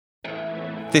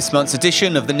This month's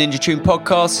edition of the Ninja Tune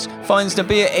podcast finds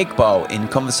Nabihah Iqbal in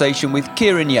conversation with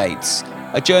Kieran Yates,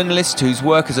 a journalist whose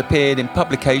work has appeared in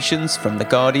publications from The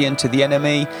Guardian to The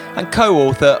NME and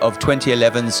co-author of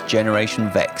 2011's Generation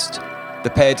Vexed.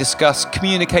 The pair discuss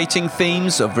communicating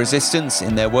themes of resistance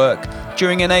in their work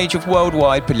during an age of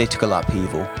worldwide political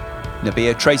upheaval.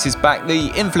 Nabihah traces back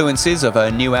the influences of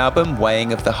her new album,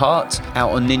 Weighing of the Heart,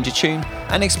 out on Ninja Tune,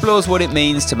 and explores what it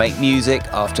means to make music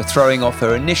after throwing off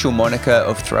her initial moniker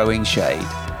of throwing shade.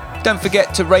 Don't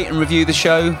forget to rate and review the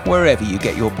show wherever you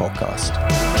get your podcast.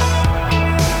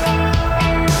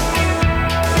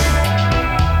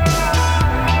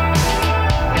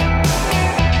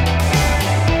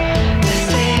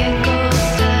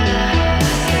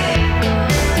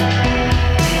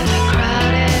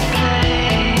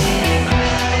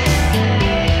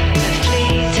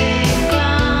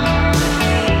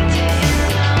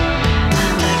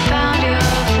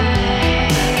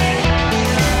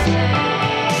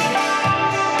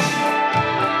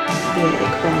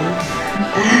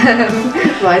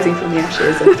 Rising from the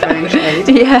ashes of throwing shade.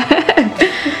 Yeah.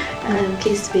 I'm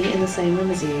pleased to be in the same room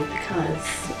as you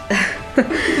because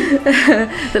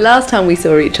the last time we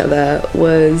saw each other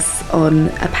was on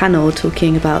a panel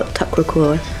talking about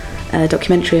Taqwacore, a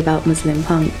documentary about Muslim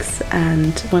punks,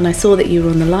 and when I saw that you were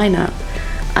on the lineup,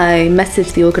 I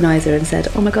messaged the organiser and said,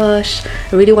 oh my gosh,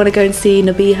 I really want to go and see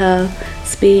Nabihah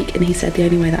speak, and he said the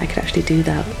only way that I could actually do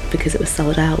that because it was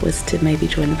sold out was to maybe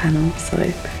join the panel. So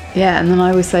yeah, and then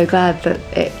I was so glad that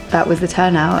that was the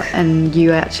turnout and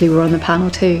you actually were on the panel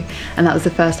too, and that was the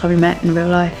first time we met in real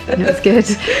life, and it was good.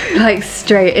 Like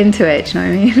straight into it, do you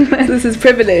know what I mean? This is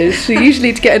privilege.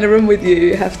 Usually to get in a room with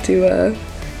you have to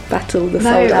battle the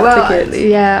sold out tickets.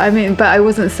 Yeah, I mean, but I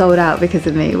wasn't sold out because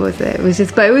of me, was it? It was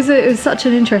just, but it was such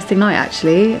an interesting night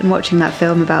actually, and watching that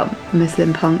film about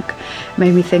Muslim punk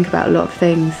made me think about a lot of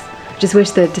things. Just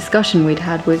wish the discussion we'd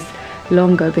had was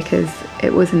longer because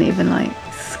it wasn't even like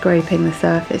scraping the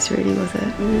surface really, was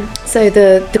it? So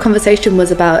the conversation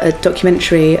was about a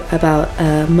documentary about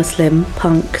Muslim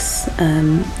punks,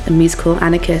 a musical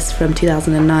anarchists from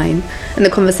 2009, and the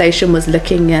conversation was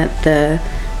looking at the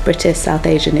British South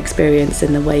Asian experience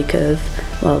in the wake of,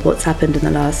 well, what's happened in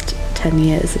the last 10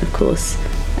 years, and of course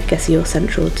I guess you're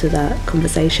central to that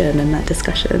conversation and that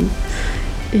discussion.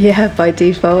 Yeah, by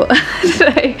default.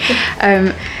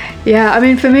 Yeah, I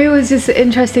mean, for me it was just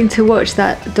interesting to watch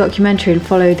that documentary and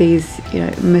follow these,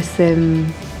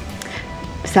 Muslim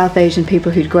South Asian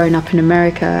people who'd grown up in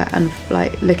America and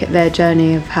like look at their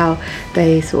journey of how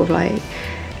they sort of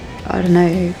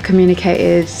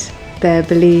communicated their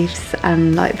beliefs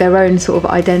and like their own sort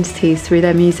of identities through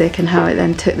their music, and how it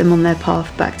then took them on their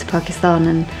path back to Pakistan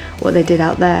and what they did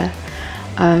out there.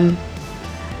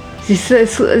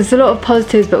 There's a lot of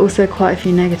positives but also quite a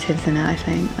few negatives in it, I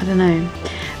think. I don't know.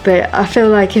 But I feel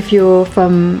like if you're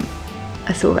from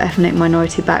a sort of ethnic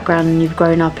minority background and you've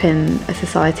grown up in a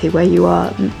society where you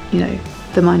are,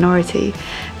 the minority,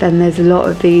 then there's a lot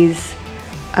of these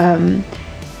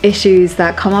issues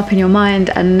that come up in your mind,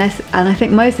 and I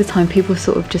think most of the time people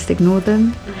sort of just ignore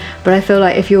them. But I feel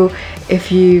like if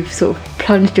you've sort of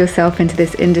plunged yourself into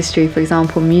this industry, for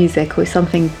example music or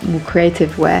something more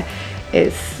creative where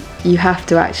you have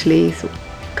to actually sort of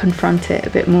confront it a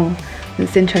bit more.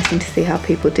 It's interesting to see how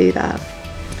people do that.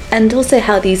 And also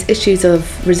how these issues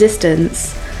of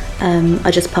resistance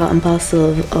are just part and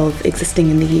parcel of existing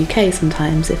in the UK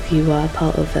sometimes if you are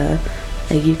part of a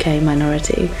UK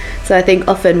minority. So I think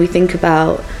often we think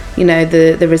about,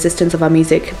 the resistance of our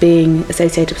music being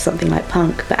associated with something like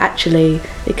punk, but actually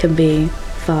it can be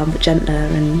far gentler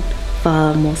and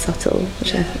far more subtle,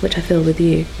 which I feel with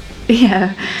you.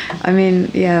 Yeah, I mean,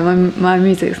 yeah, my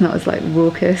music's not as like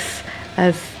raucous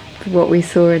as what we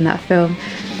saw in that film.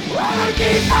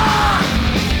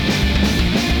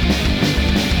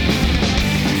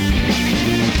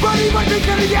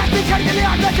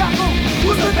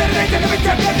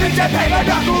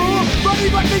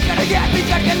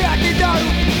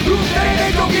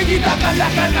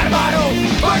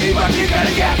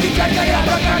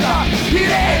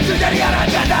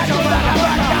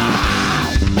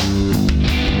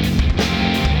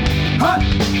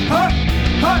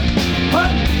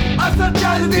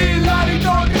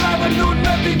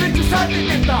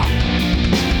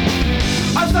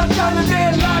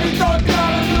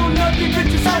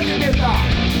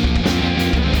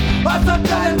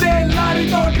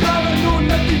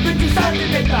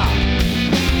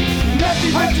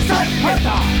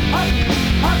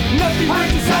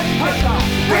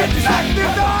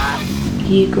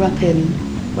 You grew up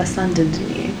in West London,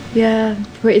 didn't you? Yeah,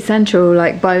 pretty central,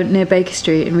 like near Baker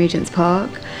Street in Regent's Park.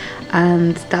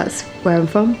 and that's where I'm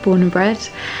from, born and bred.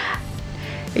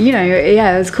 You know,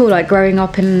 yeah, it was cool. Like growing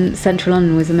up in central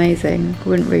London was amazing.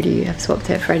 Wouldn't really have swapped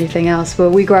it for anything else.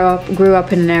 But we grew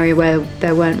up in an area where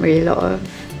there weren't really a lot of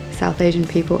South Asian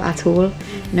people at all.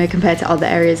 You know, compared to other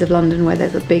areas of London where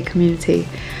there's a big community.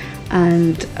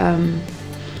 And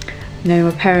you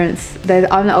know, my parents,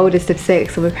 I'm the oldest of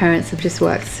 6, so my parents have just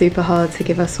worked super hard to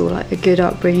give us all like a good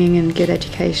upbringing and good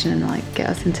education, and like get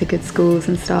us into good schools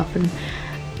and stuff, and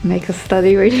make us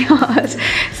study really hard.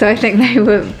 So I think they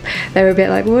were a bit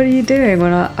like, what are you doing?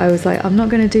 When I was like, I'm not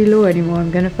going to do law anymore,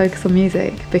 I'm going to focus on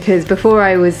music. Because before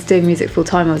I was doing music full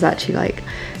time, I was actually like,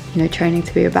 you know, training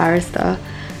to be a barrister.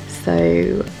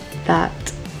 So that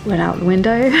went out the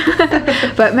window.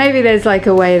 But maybe there's like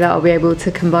a way that I'll be able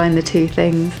to combine the two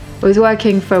things. I was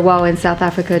working for a while in South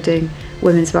Africa doing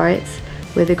women's rights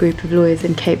with a group of lawyers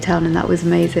in Cape Town, and that was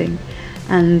amazing.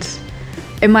 And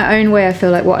in my own way, I feel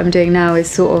like what I'm doing now is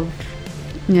sort of,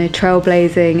 you know,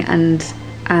 trailblazing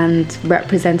and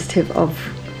representative of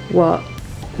what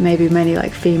maybe many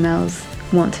like females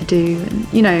want to do.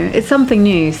 And, you know, it's something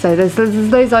new. So there's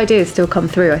those ideas still come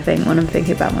through, I think, when I'm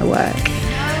thinking about my work.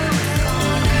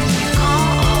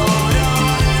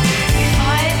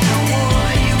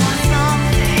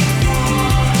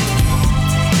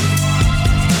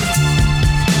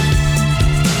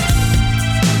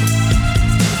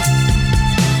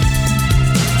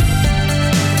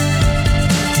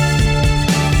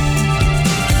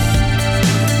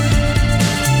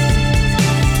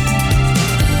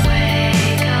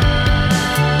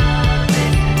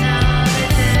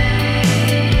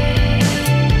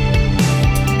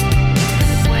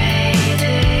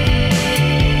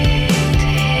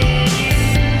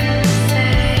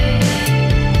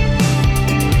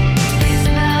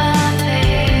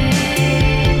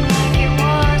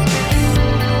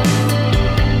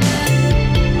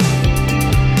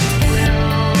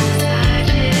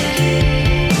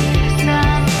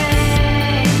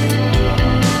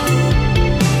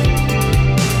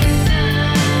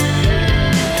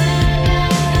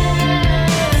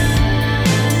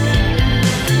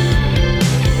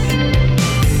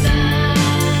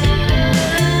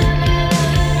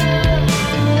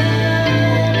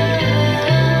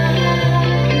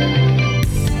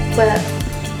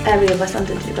 Area of West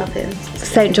London did you grow up in?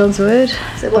 St John's Wood,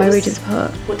 So by Regent's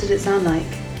Park. What did it sound like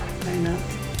growing up?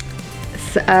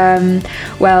 So,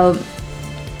 well,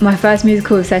 my first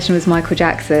musical obsession was Michael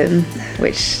Jackson,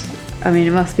 which, I mean,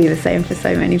 it must be the same for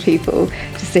so many people,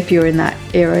 just if you're in that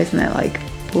era, isn't it, like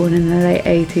born in the late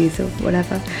 80s or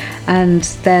whatever. And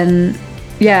then,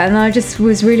 yeah, and I just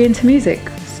was really into music,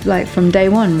 like from day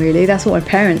one, really. That's what my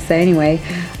parents say anyway.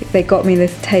 Like, they got me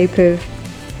this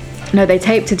they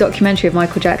taped a documentary of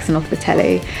Michael Jackson off the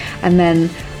telly, and then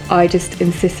I just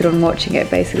insisted on watching it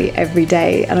basically every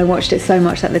day, and I watched it so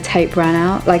much that the tape ran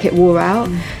out, like it wore out.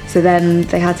 So then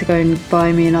they had to go and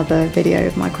buy me another video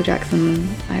of Michael Jackson, and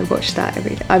I watched that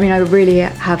every day. I mean, I really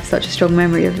have such a strong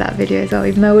memory of that video as well,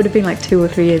 even though I would have been like 2 or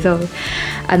 3 years old.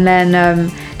 And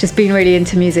then just being really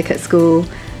into music at school,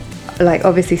 like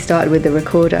obviously started with the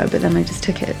recorder, but then I just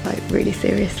took it like really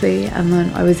seriously, and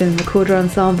then I was in the recorder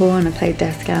ensemble, and I played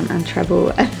descant and treble,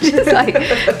 and just like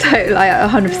totally like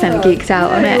 100% geeked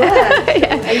out on it.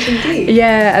 Yeah. Asian geek.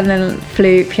 Yeah, and then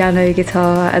flute, piano,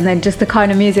 guitar, and then just the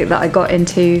kind of music that I got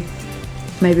into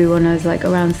maybe when I was like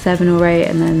around 7 or 8,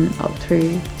 and then up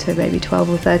through to maybe 12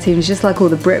 or 13. It was just like all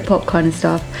the Britpop kind of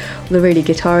stuff, all the really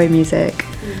guitar-y music.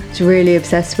 I was really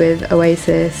obsessed with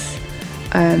Oasis.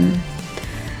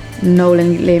 Noel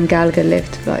and Liam Gallagher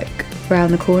lived like around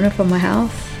the corner from my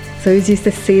house, so I always used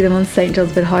to see them on St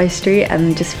John's Wood High Street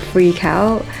and just freak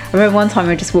out. I remember one time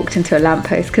I just walked into a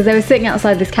lamppost because they were sitting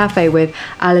outside this cafe with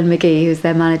Alan McGee, who's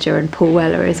their manager, and Paul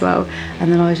Weller as well,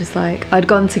 and then I was just like, I'd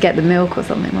gone to get the milk or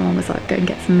something, my mum was like, go and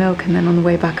get some milk, and then on the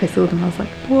way back I saw them and I was like,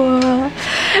 what?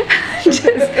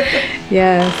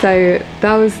 Yeah, so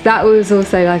that was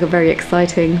also like a very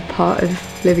exciting part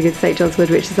of living in St John's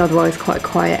Wood, which is otherwise quite a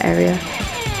quiet area.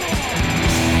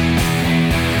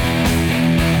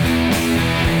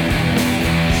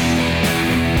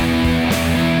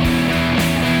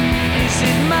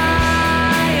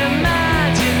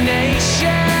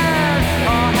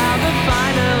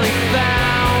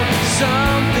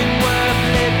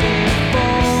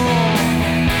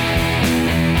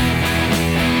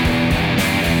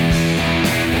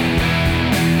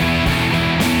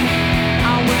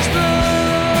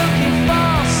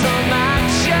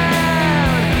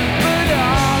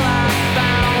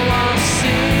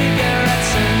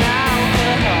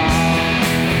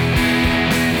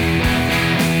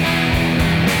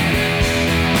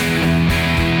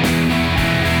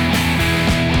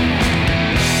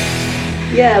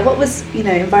 Yeah, what was,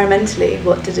 environmentally,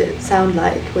 what did it sound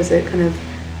like? Was it kind of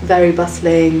very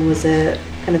bustling? Was it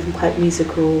kind of quite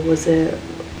musical? Was it...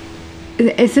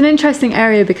 It's an interesting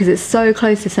area because it's so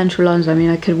close to central London. I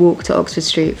mean, I could walk to Oxford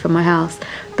Street from my house,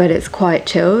 but it's quite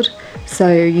chilled.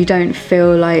 So you don't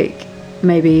feel like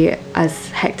maybe as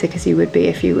hectic as you would be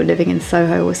if you were living in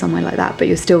Soho or somewhere like that, but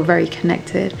you're still very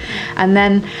connected. And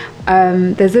then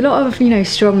there's a lot of,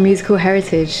 strong musical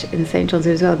heritage in St John's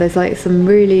as well. There's like some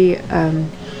really,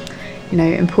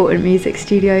 important music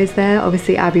studios there.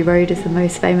 Obviously Abbey Road is the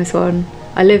most famous one.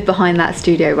 I live behind that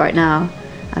studio right now,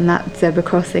 and that zebra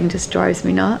crossing just drives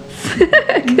me nuts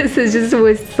because there's just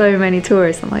always so many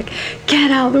tourists. I'm like,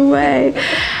 get out of the way.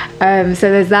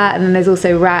 So there's that, and then there's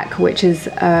also Rack, which is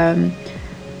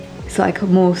it's like a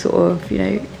more sort of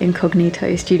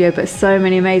incognito studio, but so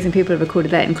many amazing people have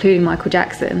recorded there, including Michael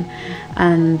Jackson.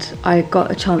 And I got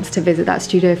a chance to visit that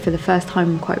studio for the first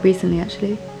time quite recently,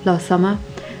 actually, last summer.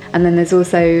 And then there's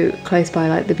also close by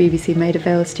like the BBC Maida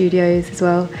Vale studios as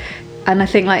well. And I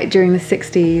think like during the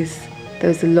 60s there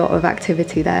was a lot of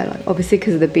activity there, like obviously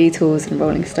because of the Beatles and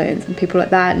Rolling Stones and people like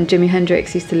that, and Jimi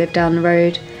Hendrix used to live down the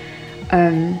road.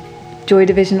 Joy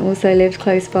Division also lived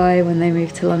close by when they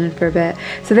moved to London for a bit.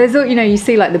 So there's all, you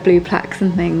see like the blue plaques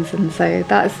and things, and so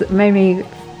that's made me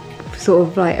sort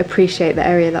of like appreciate the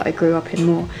area that I grew up in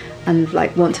more and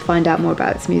like want to find out more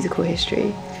about its musical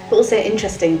history. But also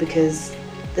interesting because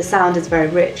the sound is very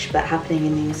rich but happening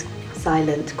in these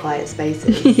silent, quiet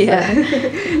spaces. Yeah.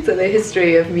 So the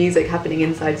history of music happening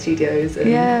inside studios and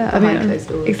behind closed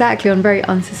doors. Exactly, on very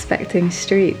unsuspecting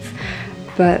streets.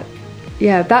 But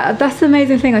yeah, that's the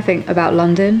amazing thing I think about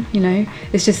London,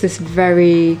 It's just this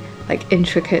very like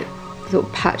intricate sort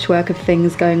of patchwork of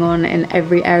things going on in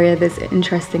every area. There's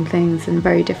interesting things and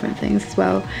very different things as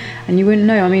well. And you wouldn't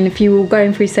know. I mean, if you were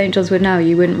going through St John's Wood now,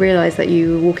 you wouldn't realise that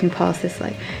you were walking past this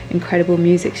like incredible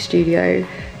music studio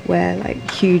where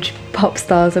like huge pop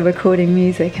stars are recording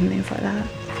music and things like that.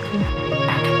 It's cool.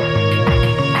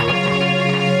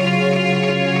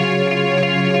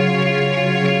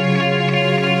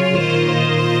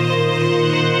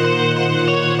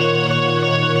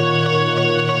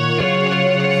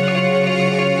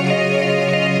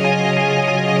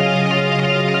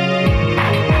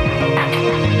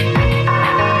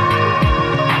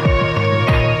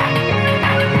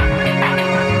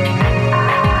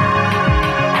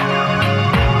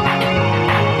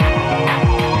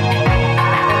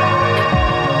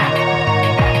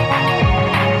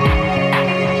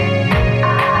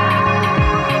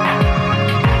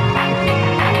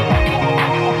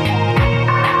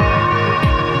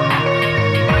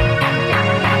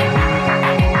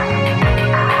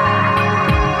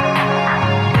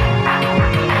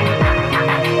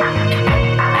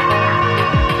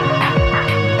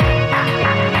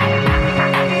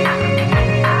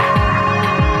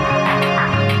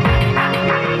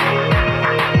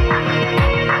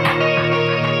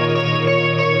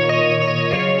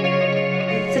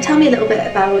 Tell me a little bit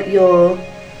about your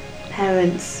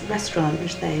parents' restaurant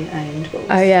which they owned.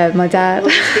 My dad.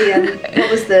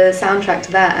 What was the soundtrack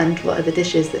to that, and what are the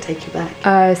dishes that take you back?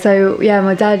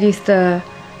 My dad used to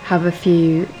have a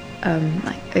few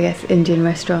Indian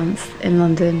restaurants in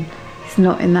London. He's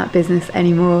not in that business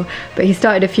anymore, but he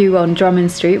started a few on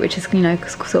Drummond Street, which is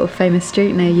sort of famous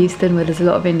street near Euston, where there's a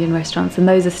lot of Indian restaurants, and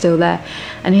those are still there.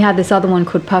 And he had this other one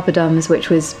called Papadums, which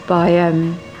was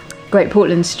by Great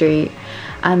Portland Street,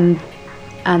 and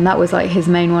that was like his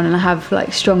main one, and I have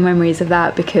like strong memories of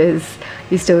that because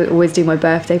he used to always do my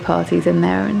birthday parties in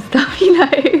there and stuff,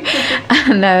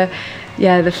 and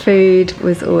the food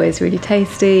was always really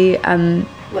tasty. And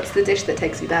what's the dish that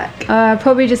takes you back?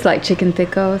 Probably just like chicken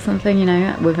tikka or something,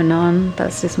 with a naan.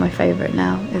 That's just my favourite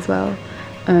now as well.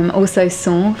 Also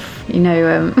saunf,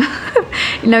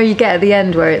 you get at the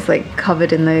end where it's like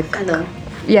covered in the Fennel.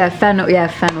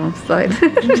 Fennel. So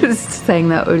just saying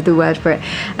that or the word for it,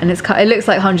 and it looks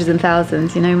like hundreds and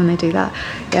thousands, when they do that.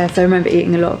 Yeah, so I remember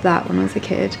eating a lot of that when I was a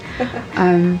kid.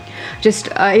 I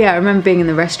remember being in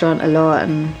the restaurant a lot.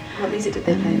 And what music did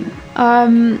they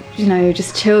play?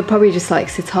 Just chilled, probably just like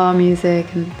sitar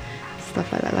music and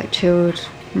stuff like that, like chilled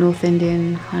North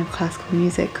Indian kind of classical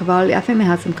music. Qawwali, I think they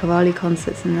had some Qawwali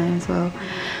concerts in there as well.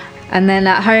 And then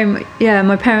at home,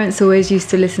 my parents always used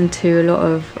to listen to a lot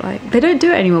of, they don't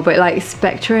do it anymore, but like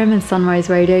Spectrum and Sunrise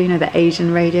Radio, the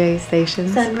Asian radio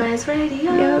stations. Sunrise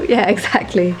Radio. Yeah,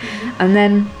 exactly. Mm-hmm. And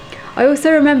then I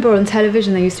also remember on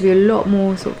television there used to be a lot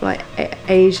more sort of like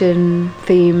Asian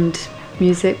themed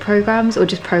music programs, or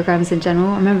just programs in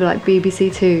general. I remember like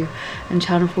BBC Two and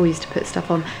Channel 4 used to put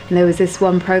stuff on, and there was this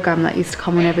one program that used to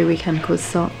come on every weekend called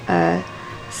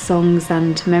Songs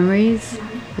and Memories.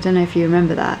 I don't know if you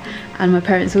remember that. And my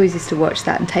parents always used to watch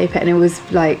that and tape it, and it was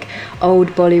like old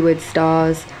Bollywood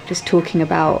stars just talking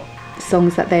about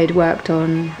songs that they'd worked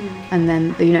on, and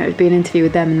then it would be an interview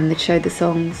with them, and then they'd show the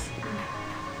songs.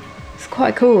 It's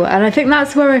quite cool, and I think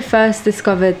that's where I first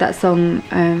discovered that song,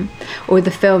 or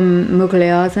the film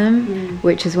Mughal-e-Azam,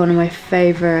 which is one of my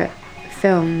favourite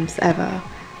films ever,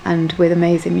 and with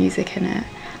amazing music in it.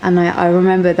 And I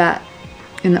remember that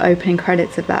in the opening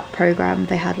credits of that programme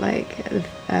they had like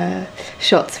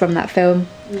shots from that film.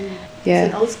 Yeah,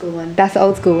 it's an old school one. That's an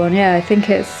old school one. Yeah, I think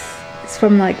it's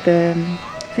from like I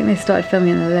think they started filming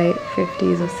in the late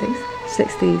 50s or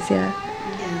 60s. Yeah,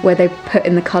 where they put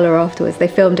in the colour afterwards. They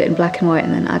filmed it in black and white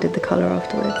and then added the colour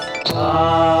afterwards.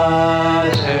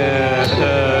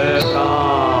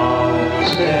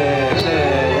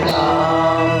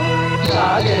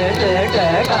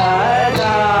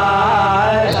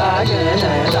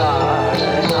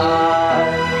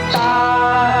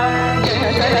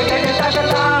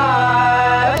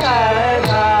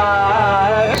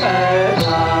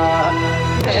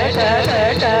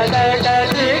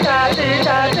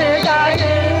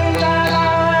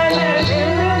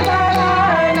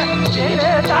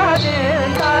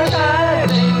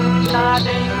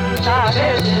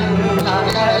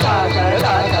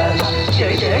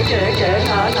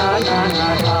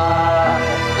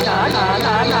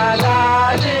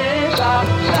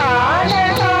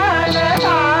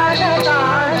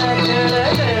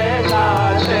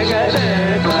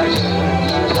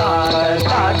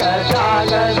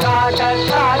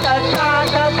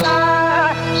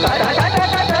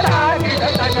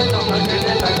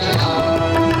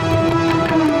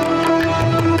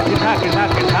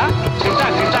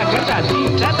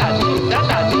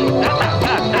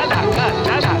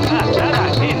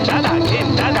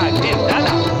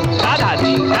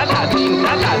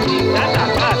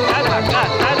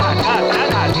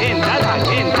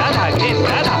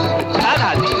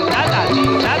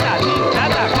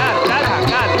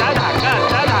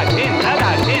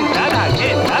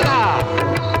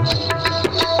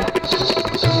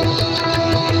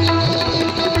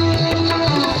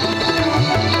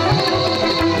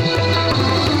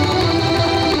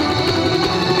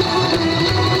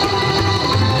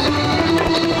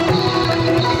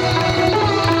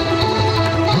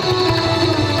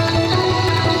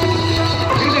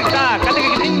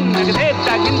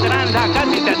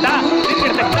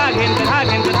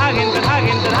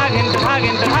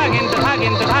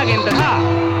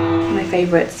 My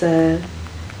favourites are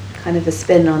kind of a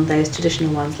spin on those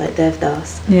traditional ones like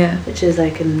Devdas, which is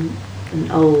like an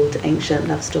old ancient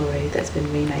love story that's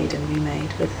been remade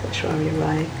with Aishwarya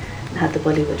Rai and had the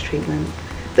Bollywood treatment.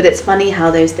 But it's funny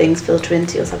how those things filter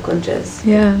into your subconscious.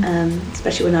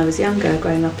 Especially when I was younger, I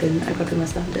grew up in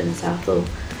West London, in Southall.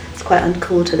 It's quite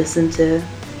uncool to listen to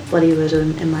Bollywood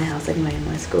in my house anyway, in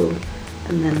my school,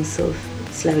 and then sort of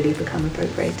slowly become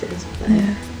appropriated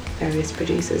by various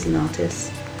producers and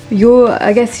artists.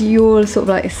 I guess your sort of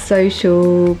like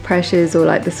social pressures or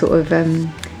like the sort of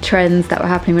trends that were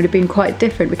happening would have been quite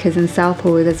different, because in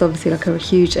Southall there's obviously like a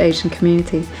huge Asian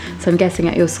community. So I'm guessing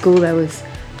at your school there was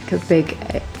like a big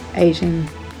Asian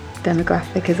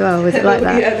demographic as well. Was it like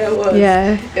that? Yeah, there was.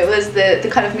 Yeah. It was the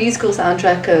kind of musical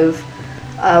soundtrack of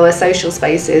our social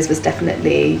spaces was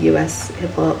definitely US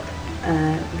hip hop,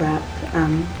 rap,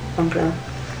 Bhangra.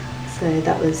 So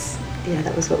that was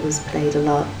what was played a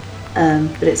lot.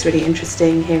 But it's really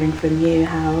interesting hearing from you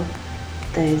how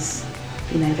those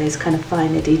kind of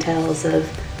finer details of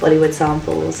Bollywood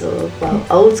samples, or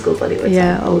old school Bollywood samples.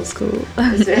 Yeah, old school.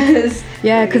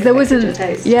 Yeah, because there wasn't.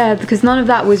 Yeah, because none of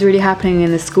that was really happening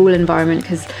in the school environment.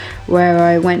 Because where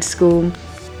I went to school,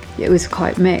 it was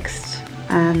quite mixed,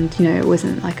 and it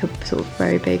wasn't like a sort of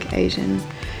very big Asian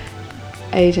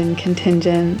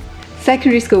contingent.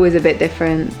 Secondary school was a bit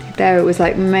different. There it was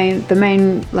like the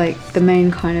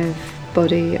main kind of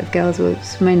body of girls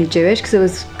was mainly Jewish,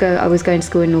 because I was going to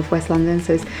school in Northwest London,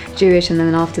 so it's Jewish, and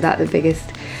then after that the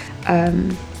biggest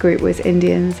group was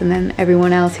Indians, and then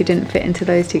everyone else who didn't fit into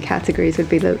those two categories would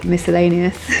be the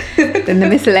miscellaneous in the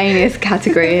miscellaneous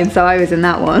category, and so I was in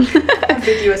that one.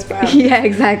 Ambiguous brown. Yeah,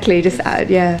 exactly, just add,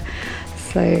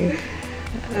 so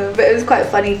but it was quite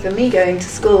funny for me going to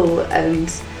school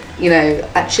and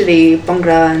actually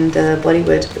Bhangra and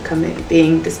Bollywood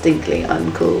being distinctly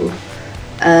uncool,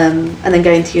 and then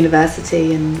going to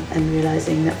university and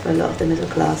realising that for a lot of the middle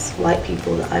class white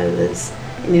people that I was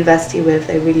in university with,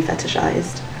 they really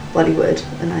fetishised Bollywood,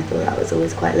 and I thought that was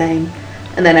always quite lame.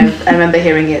 And then I remember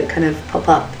hearing it kind of pop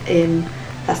up in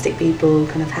Plastic People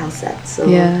kind of house sets or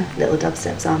little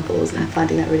dubstep samples, and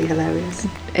finding that really hilarious.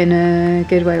 In a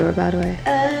good way or a bad way?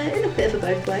 In a bit of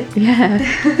a both way.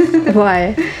 Yeah.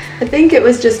 Why? I think it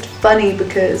was just funny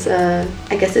because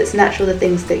I guess it's natural, the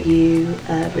things that you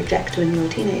reject when you're a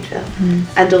teenager,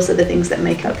 and also the things that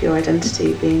make up your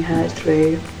identity being heard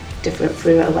through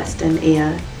a Western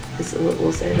ear is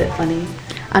also a bit funny.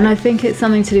 And I think it's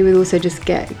something to do with also just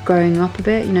growing up a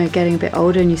bit, getting a bit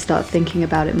older, and you start thinking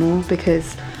about it more,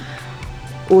 because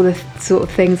all the sort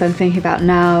of things I'm thinking about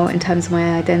now in terms of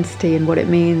my identity and what it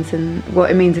means in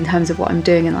terms of what I'm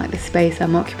doing and like the space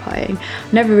I'm occupying.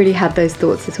 I never really had those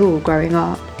thoughts at all growing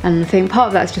up. And I think part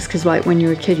of that's just because like when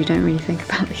you're a kid you don't really think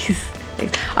about these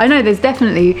things. I know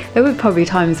there were probably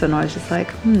times when I was just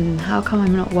like, how come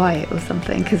I'm not white or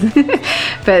something?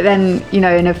 But then,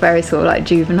 in a very sort of like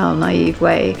juvenile, naive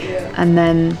way. Yeah. And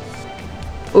then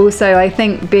also I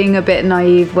think being a bit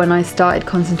naive when I started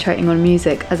concentrating on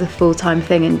music as a full-time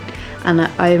thing, and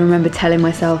I remember telling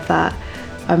myself that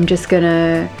I'm just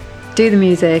gonna do the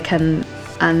music and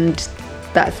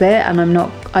that's it, and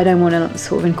I don't want to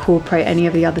sort of incorporate any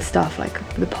of the other stuff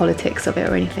like the politics of it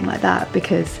or anything like that,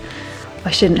 because I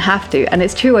shouldn't have to. And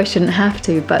it's true, I shouldn't have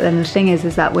to, but then the thing is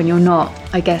that when you're not,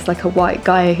 I guess, like a white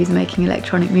guy who's making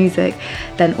electronic music,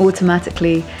 then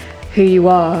automatically who you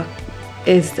are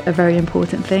is a very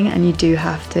important thing, and you do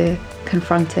have to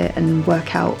confront it and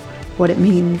work out what it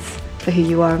means for who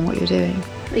you are and what you're doing.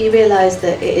 Well, you realise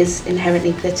that it is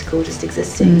inherently political just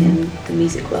existing in the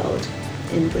music world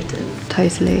in Britain.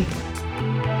 Totally.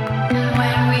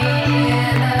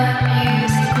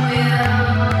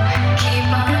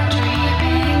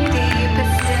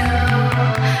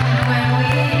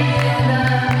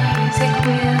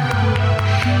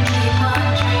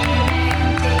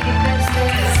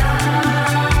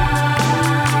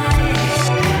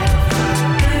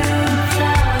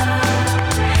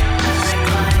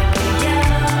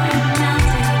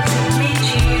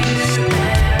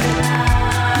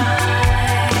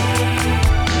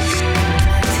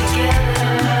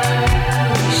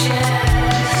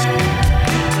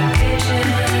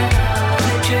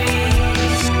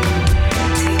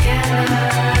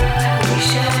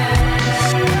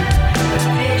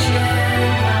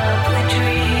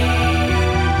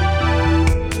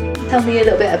 Tell me a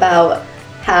little bit about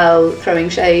how Throwing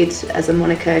Shade as a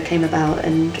moniker came about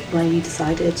and why you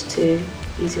decided to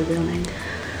use your real name.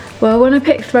 Well, when I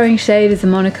picked Throwing Shade as a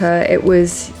moniker, it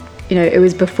was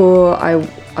before I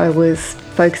was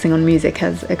focusing on music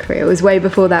as a career. It was way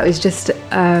before that. It was just,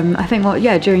 I think,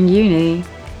 during uni,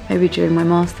 maybe during my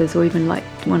masters, or even like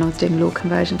when I was doing law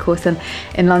conversion course and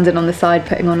in London on the side,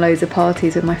 putting on loads of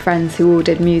parties with my friends who all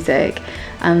did music,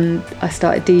 and I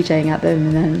started DJing at them,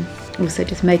 and then also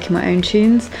just making my own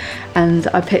tunes. And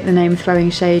I picked the name Throwing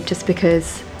Shade just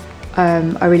because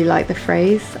I really liked the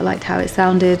phrase. I liked how it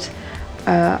sounded.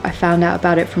 I found out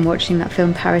about it from watching that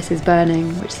film Paris is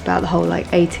Burning, which is about the whole like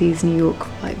 80s New York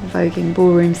like voguing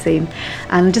ballroom scene,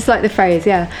 and just like the phrase,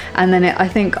 and then I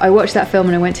think I watched that film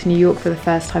and I went to New York for the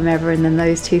first time ever, and then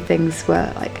those two things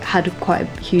were like had quite a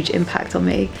huge impact on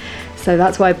me, so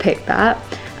that's why I picked that.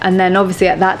 And then obviously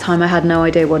at that time I had no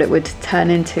idea what it would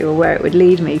turn into or where it would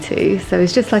lead me to, so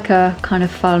it's just like a kind of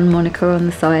fun moniker on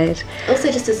the side.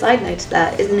 Also, just a side note to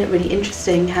that, isn't it really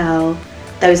interesting how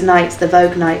those nights, the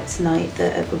Vogue night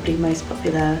that are probably most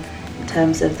popular in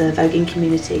terms of the voguing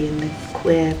community and the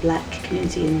queer black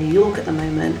community in New York at the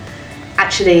moment,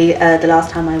 actually the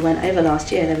last time I went over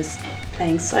last year, there was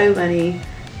playing so many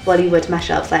Bollywood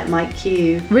mashups, like Mike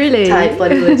Q really type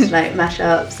Bollywood like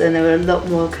mashups, and there were a lot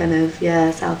more kind of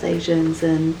South Asians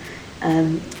and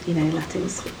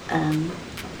Latins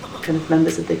kind of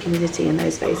members of the community in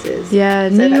those spaces. New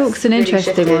York's an really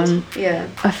interesting one.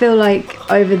 I feel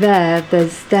like over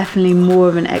there's definitely more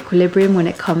of an equilibrium when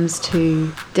it comes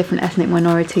to different ethnic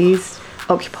minorities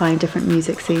occupying different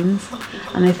music scenes,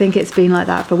 and I think it's been like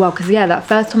that for a while, because that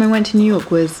first time I went to New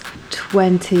York was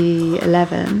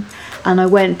 2011, and I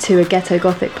went to a ghetto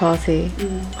gothic party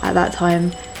at that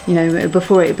time,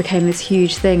 before it became this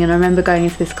huge thing. And I remember going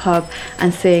into this club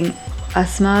and seeing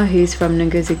Asma, who's from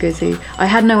Nguzu Guzu. I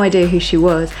had no idea who she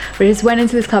was, but I just went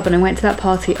into this club and I went to that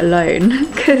party alone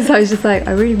because I was just like,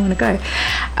 I really want to go.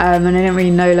 And I didn't really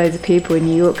know loads of people in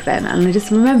New York then. And I just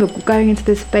remember going into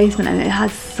this basement, and it had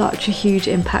such a huge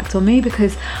impact on me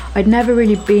because I'd never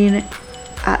really been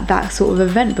at that sort of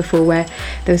event before, where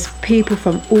there was people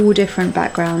from all different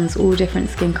backgrounds, all different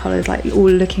skin colours, like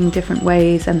all looking different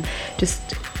ways, and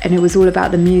it was all about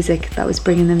the music that was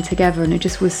bringing them together, and it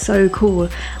just was so cool.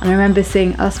 And I remember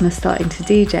seeing Asma starting to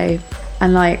DJ,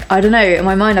 And like, I don't know, in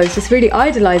my mind I was just really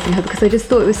idolising her because I just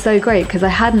thought it was so great, because I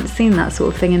hadn't seen that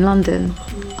sort of thing in London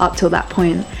up till that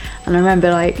point. And I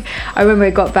remember I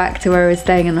got back to where I was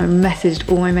staying and I messaged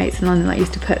all my mates in London that I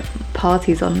used to put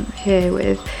parties on here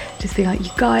with, just being like,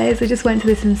 you guys, I just went to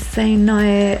this insane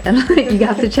night and like, you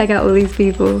have to check out all these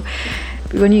people.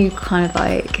 When you kind of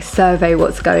like survey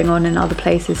what's going on in other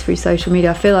places through social media,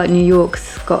 I feel like New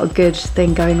York's got a good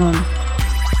thing going on.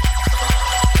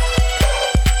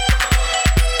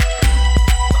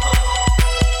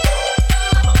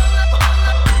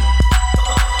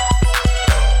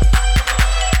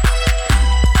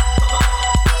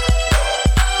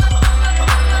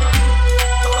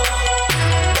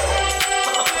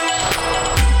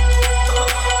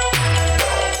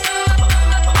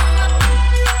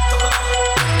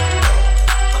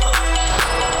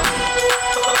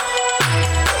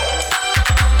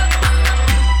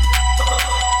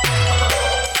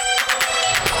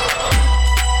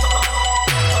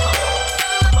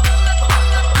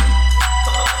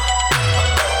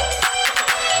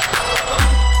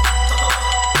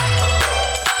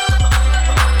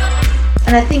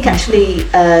 And I think actually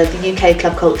the UK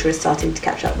club culture is starting to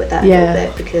catch up with that a little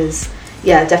bit, because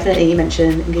definitely you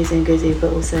mentioned Nguzi Nguzi,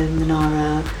 but also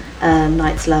Manara,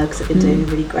 Night Slugs have been doing a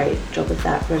really great job of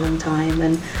that for a long time.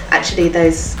 And actually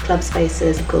those club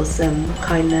spaces, of course,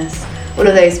 Kindness, all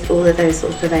of those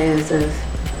sort of purveyors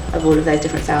of all of those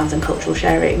different sounds and cultural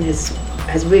sharing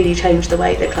has really changed the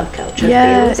way that club culture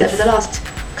feels over the last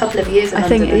couple of years in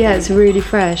London. It's really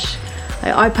fresh.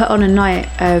 I put on a night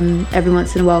every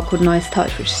once in a while called Nice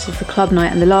Touch, which is just a club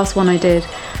night, and the last one I did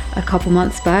a couple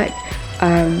months back,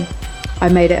 I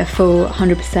made it a full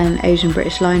 100% Asian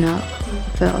British lineup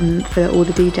for all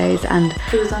the DJs. And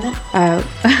who was on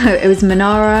it? It was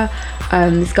Manara,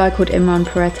 this guy called Imran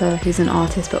Paretta, who's an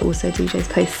artist but also DJs,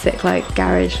 plays sick like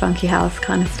garage, funky house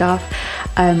kind of stuff,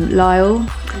 Lyle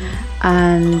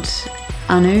and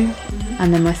Anu,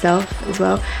 and then myself as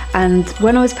well. And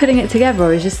when I was putting it together, I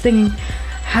was just thinking,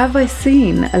 have I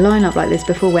seen a lineup like this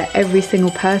before, where every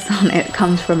single person on it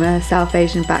comes from a South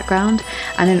Asian background?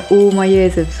 And in all my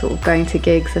years of sort of going to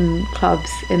gigs and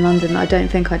clubs in London, I don't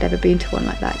think I'd ever been to one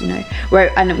like that, you know, where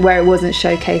it wasn't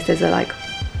showcased as a like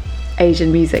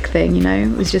Asian music thing, you know.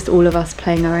 It was just all of us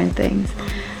playing our own things,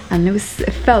 and it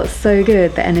felt so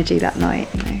good, the energy that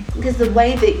night, you know. Because the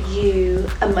way that you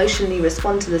emotionally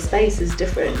respond to the space is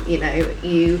different, you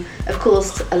know. Of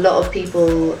course, a lot of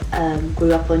people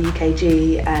grew up on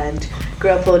UKG and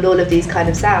grew up on all of these kind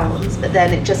of sounds, but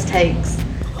then it just takes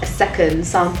a second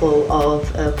sample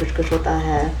of Kuch Kuch Hota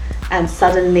Hai, and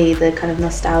suddenly the kind of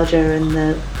nostalgia and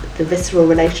the visceral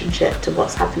relationship to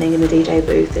what's happening in the DJ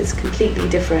booth is completely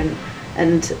different.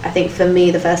 And I think for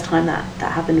me, the first time that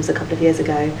happened was a couple of years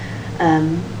ago,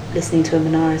 listening to a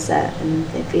Manara set and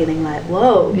feeling like,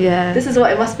 whoa, this is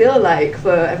what it must feel like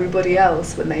for everybody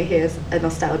else when they hear a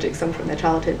nostalgic song from their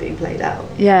childhood being played out.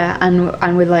 Yeah,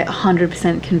 and with like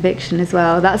 100% conviction as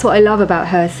well. That's what I love about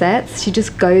her sets. She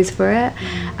just goes for it.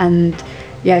 And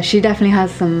yeah, she definitely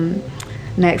has some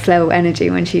next level energy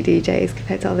when she DJs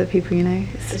compared to other people, you know.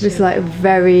 It's just like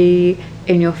very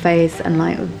in your face and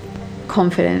like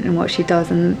confident in what she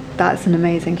does, and that's an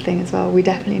amazing thing as well. We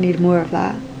definitely need more of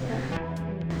that.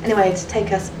 Anyway, to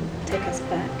take us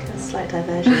back, a slight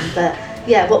diversion, but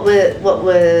yeah, what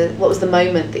was the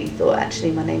moment that you thought,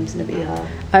 actually my name's Nabihah?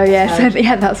 Oh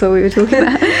yeah, that's what we were talking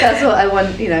about. That's what I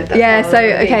want, you know.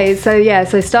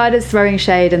 So I started throwing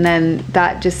shade, and then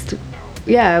that just,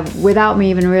 without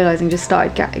me even realising, just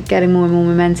started getting more and more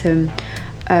momentum.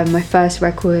 My first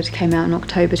record came out in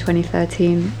October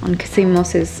 2013 on Kasim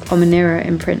Moss's Omanira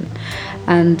imprint,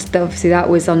 and obviously that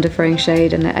was under Throwing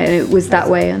Shade, and it was that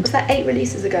way. Was that 8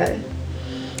 releases ago?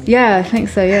 Yeah, I think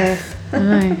so, yeah. I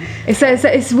know.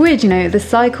 It's weird, you know, the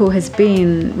cycle has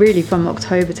been really from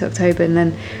October to October, and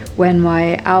then when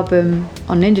my album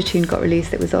on Ninja Tune got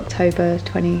released, it was October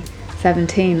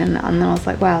 2017, and then I was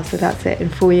like, wow, so that's it. In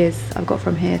 4 years, I've got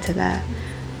from here to there.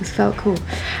 It felt cool.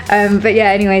 But yeah,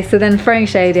 anyway, so then Throwing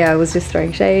Shade, I was just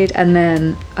throwing shade, and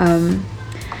then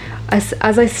as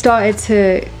I started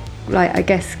to, like, I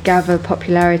guess, gather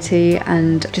popularity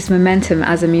and just momentum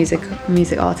as a music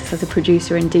artist, as a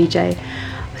producer and DJ,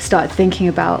 I started thinking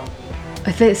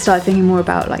more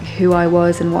about like who I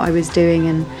was and what I was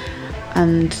doing,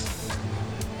 and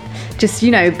just,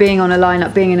 you know, being on a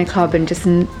lineup, being in a club, and just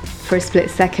for a split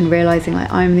second realising like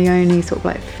I'm the only sort of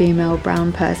like female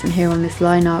brown person here on this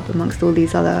lineup amongst all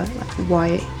these other like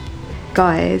white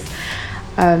guys,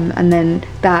 and then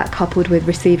that coupled with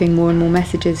receiving more and more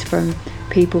messages from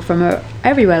people from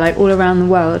everywhere, like all around the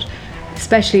world,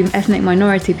 especially ethnic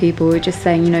minority people, were just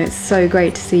saying, you know, it's so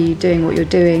great to see you doing what you're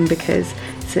doing because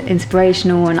it's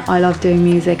inspirational, and I love doing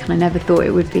music, and I never thought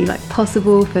it would be like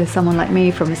possible for someone like me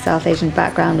from a South Asian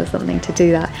background or something to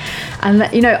do that. And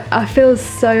that, you know, I feel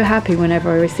so happy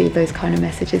whenever I receive those kind of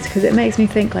messages, because it makes me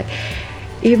think, like,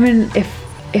 even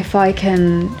if I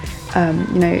can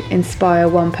you know, inspire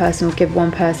one person or give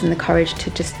one person the courage to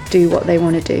just do what they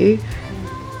want to do,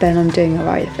 then I'm doing the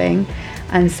right thing.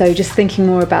 And so just thinking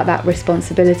more about that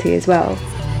responsibility as well.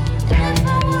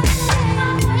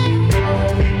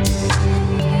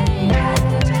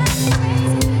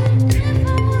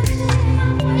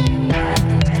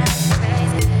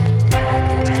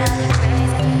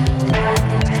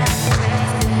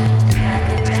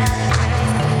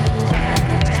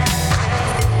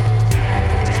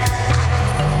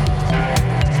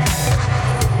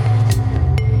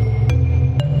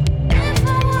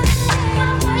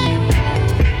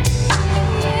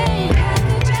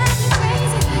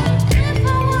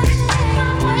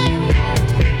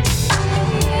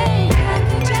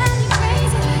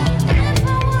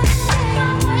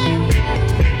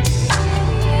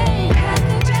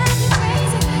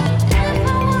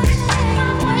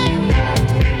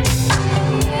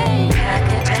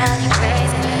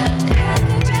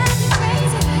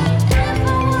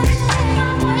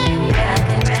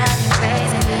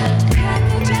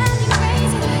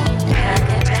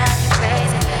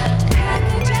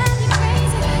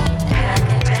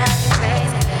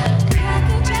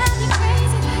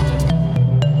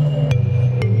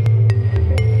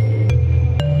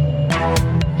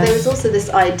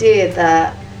 This idea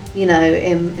that, you know,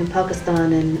 in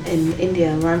Pakistan and in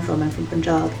India, where I'm from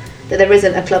Punjab, that there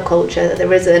isn't a club culture, that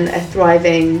there isn't a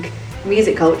thriving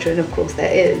music culture, and of course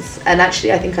there is. And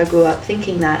actually I think I grew up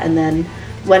thinking that, and then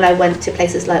when I went to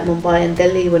places like Mumbai and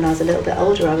Delhi when I was a little bit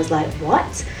older, I was like,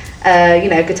 what? You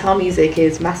know, guitar music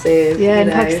is massive. Yeah, you in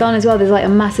know. Pakistan as well, there's like a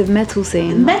massive metal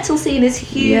scene. The metal scene is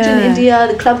huge in India,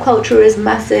 the club culture is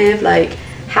massive, like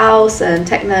house and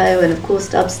techno, and of course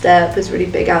dubstep is really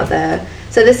big out there.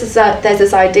 So there's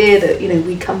this idea that, you know,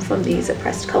 we come from these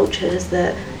oppressed cultures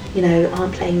that, you know,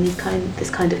 aren't playing this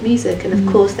kind of music, and of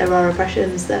course there are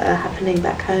oppressions that are happening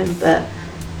back home, but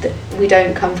we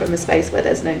don't come from a space where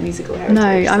there's no musical heritage.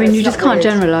 No, I mean, you just can't weird.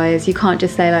 generalise. You can't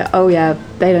just say like, oh yeah,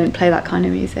 they don't play that kind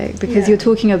of music, because you're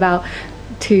talking about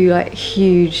two like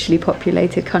hugely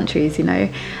populated countries, you know.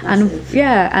 Massive.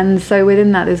 And so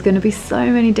within that there's going to be so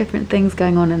many different things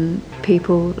going on, and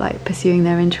people like pursuing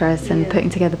their interests and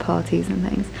putting together parties and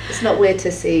things. It's not weird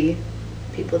to see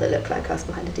people that look like us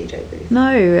behind a DJ booth.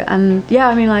 No, and yeah,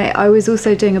 I mean, like, I was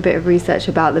also doing a bit of research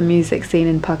about the music scene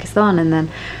in Pakistan, and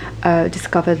then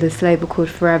discovered this label called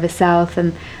Forever South,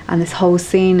 and this whole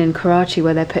scene in Karachi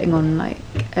where they're putting on like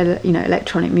you know,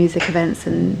 electronic music events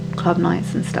and club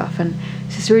nights and stuff, and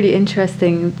it's just really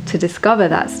interesting to discover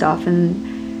that stuff,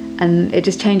 and it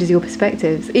just changes your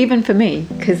perspectives, even for me,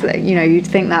 because you know, you'd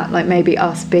think that like maybe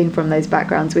us being from those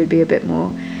backgrounds would be a bit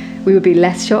more, we would be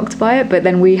less shocked by it, but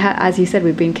then we as you said,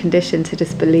 we've been conditioned to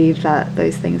just believe that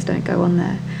those things don't go on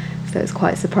there, so it's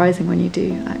quite surprising when you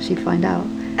do actually find out.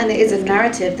 And it is a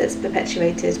narrative that's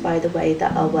perpetuated by the way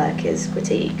that our work is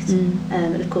critiqued.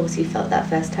 And of course you felt that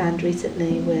firsthand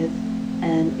recently with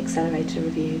an Accelerator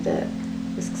review that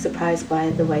was surprised by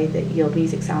the way that your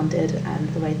music sounded and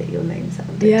the way that your name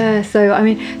sounded. Yeah, so I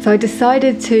mean, so I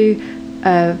decided to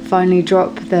finally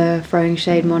drop the Throwing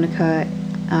Shade moniker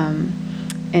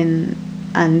in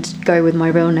and go with my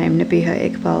real name,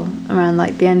 Nabihah Iqbal, around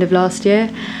like the end of last year.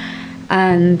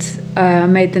 And I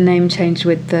made the name change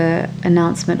with the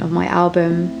announcement of my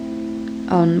album,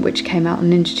 which came out on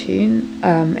Ninja Tune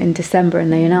in December, and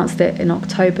they announced it in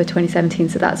October 2017.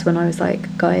 So that's when I was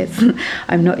like, guys,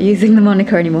 I'm not using the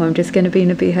moniker anymore. I'm just going to be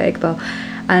Nabihah Iqbal.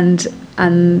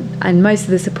 And most of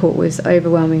the support was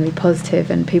overwhelmingly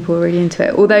positive, and people were really into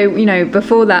it. Although, you know,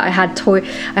 before that I had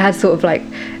sort of like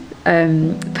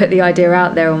put the idea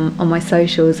out there on my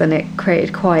socials, and it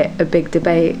created quite a big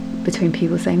debate between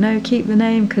people saying, no, keep the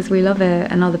name because we love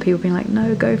it, and other people being like,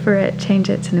 no, go for it, change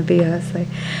it to Nabihah. So,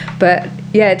 but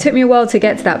yeah, it took me a while to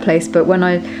get to that place, but when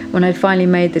I finally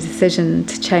made the decision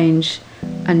to change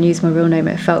and use my real name,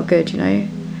 it felt good, you know.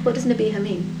 What does Nabihah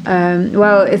mean?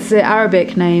 Well, it's an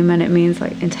Arabic name, and it means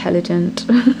like intelligent.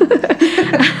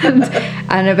 and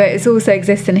but it also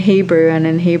exists in Hebrew, and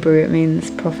in Hebrew it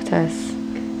means prophetess.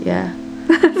 Yeah.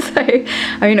 So,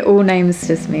 I mean, all names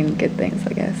just mean good things,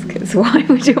 I guess, because why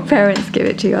would your parents give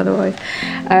it to you otherwise?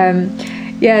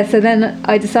 Yeah, so then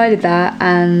I decided that,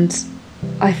 and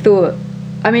I thought,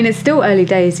 I mean, it's still early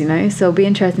days, you know, so it'll be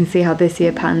interesting to see how this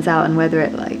year pans out and whether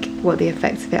it, like, what the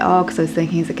effects of it are, because I was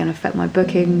thinking, is it going to affect my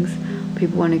bookings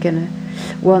people will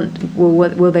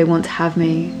they want to have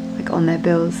me like on their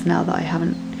bills now that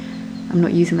I'm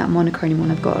not using that moniker anymore,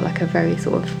 and I've got like a very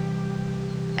sort of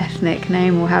ethnic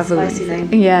name or however. Spicy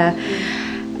name. Yeah.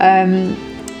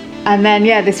 And then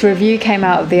this review came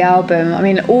out of the album. I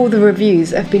mean, all the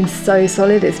reviews have been so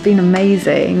solid. It's been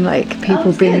amazing, like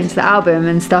people being into the album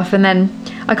and stuff. And then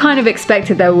I kind of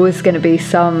expected there was going to be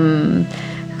some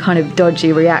kind of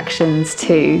dodgy reactions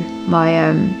to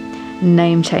my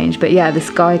name change. But this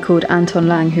guy called Anton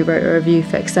Lang, who wrote a review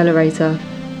for Accelerator,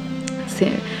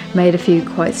 made a few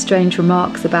quite strange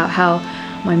remarks about how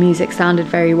my music sounded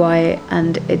very white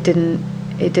and it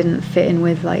didn't fit in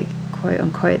with, like, quote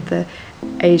unquote, the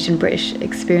Asian British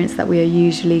experience that we are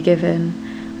usually given.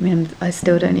 I mean, I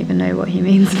still don't even know what he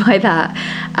means by that.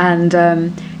 And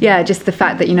just the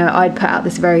fact that, I'd put out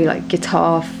this very like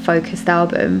guitar focused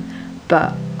album,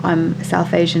 but I'm a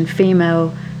South Asian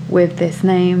female with this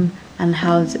name, and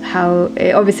how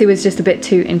it obviously was just a bit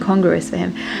too incongruous for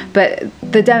him. But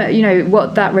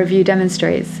what that review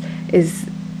demonstrates is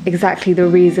exactly the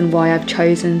reason why I've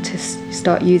chosen to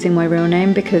start using my real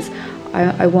name, because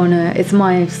I want to, it's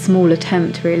my small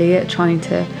attempt really at trying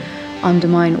to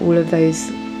undermine all of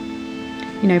those,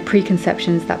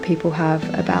 preconceptions that people have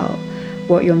about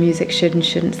what your music should and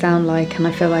shouldn't sound like. And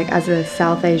I feel like as a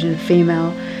South Asian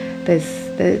female,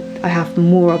 I have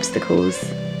more obstacles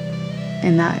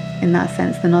in that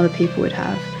sense than other people would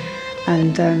have.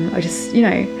 And I just,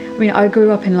 I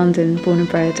grew up in London, born and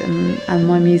bred, and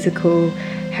my musical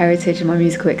heritage and my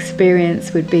musical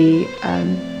experience would be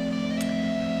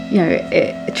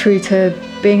true to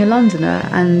being a Londoner,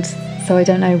 and so I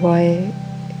don't know why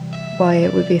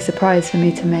it would be a surprise for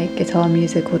me to make guitar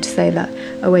music or to say that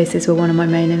Oasis were one of my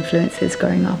main influences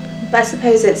growing up. But I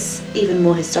suppose it's even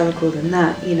more historical than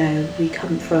that. We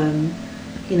come from,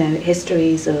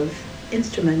 histories of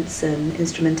instruments and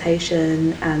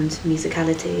instrumentation and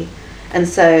musicality. And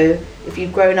so if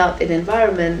you've grown up in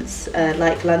environments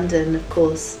like London, of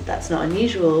course, that's not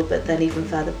unusual, but then even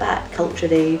further back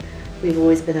culturally, we've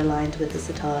always been aligned with the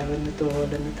sitar and the dol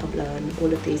and the tabla and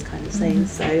all of these kind of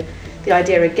things. So the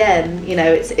idea again,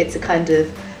 it's a kind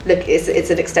of, look, it's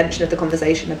an extension of the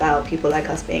conversation about people like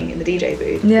us being in the DJ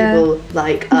booth, people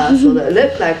like us or that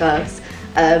look like us,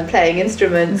 playing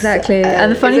instruments. Exactly.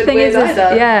 And the funny thing is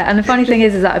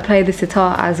that I play the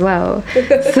sitar as well.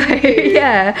 So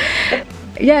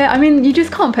I mean, you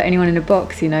just can't put anyone in a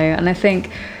box, and I think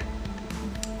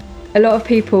a lot of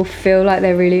people feel like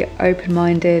they're really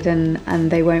open-minded and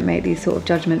they won't make these sort of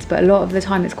judgments, but a lot of the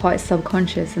time it's quite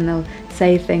subconscious, and they'll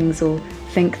say things or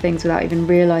think things without even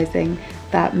realising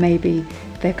that maybe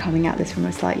they're coming at this from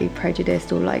a slightly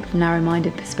prejudiced or like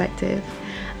narrow-minded perspective.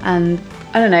 And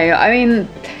I don't know, I mean,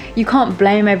 you can't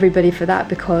blame everybody for that,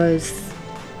 because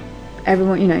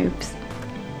everyone,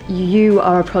 you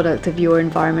are a product of your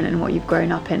environment and what you've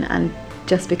grown up in, and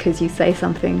just because you say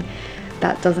something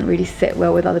that doesn't really sit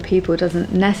well with other people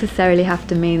doesn't necessarily have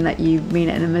to mean that you mean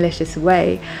it in a malicious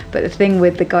way. But the thing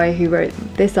with the guy who wrote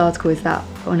this article is that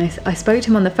when I spoke to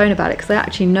him on the phone about it, because I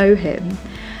actually know him,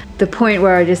 the point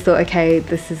where I just thought, okay,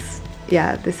 this is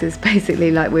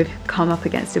basically like we've come up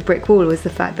against a brick wall, was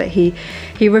the fact that he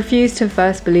refused to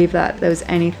first believe that there was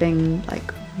anything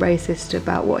like racist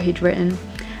about what he'd written,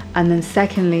 and then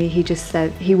secondly he just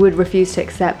said he would refuse to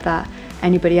accept that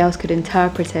anybody else could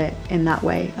interpret it in that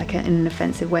way, like in an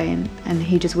offensive way, and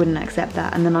he just wouldn't accept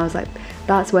that. And then I was like,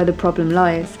 that's where the problem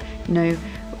lies,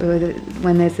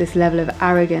 when there's this level of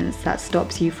arrogance that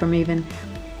stops you from even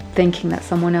thinking that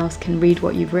someone else can read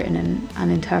what you've written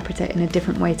and interpret it in a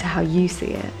different way to how you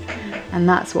see it. And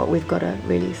that's what we've got to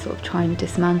really sort of try and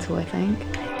dismantle, I think.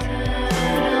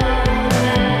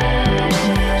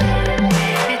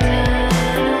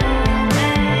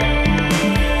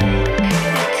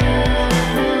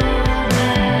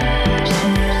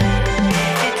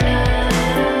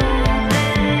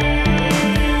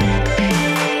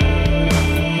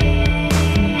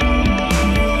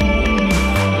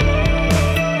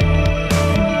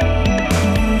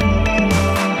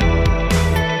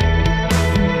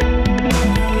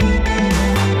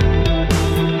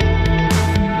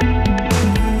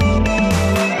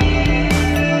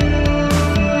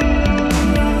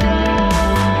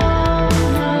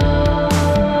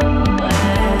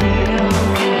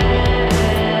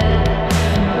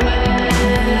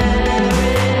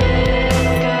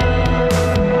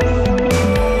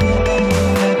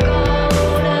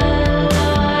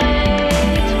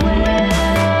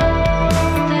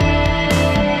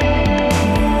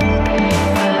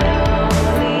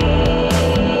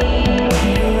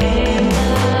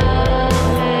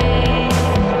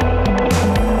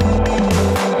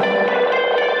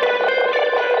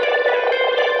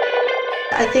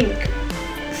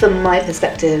 from my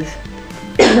perspective,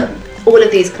 all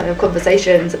of these kind of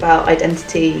conversations about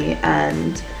identity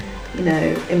and, you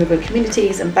know, immigrant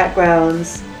communities and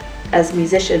backgrounds as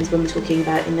musicians, when we're talking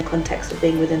about in the context of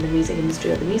being within the music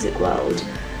industry or the music world,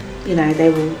 you know,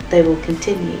 they will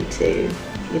continue to,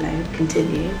 you know,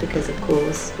 continue, because of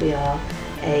course we are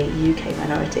a UK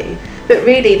minority. But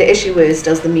really the issue is,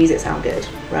 does the music sound good,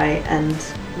 right? And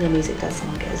your music does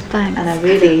sound good. Thanks. And I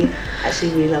really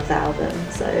love that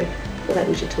album, so I feel like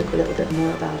we should talk a little bit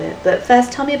more about it. But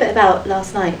first, tell me a bit about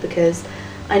last night, because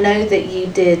I know that you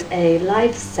did a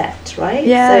live set, right?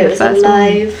 Yeah, so it was a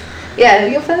live one. Yeah,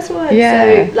 your first one.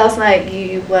 Yeah. So last night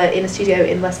you were in a studio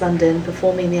in West London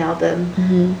performing the album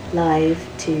live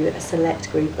to a select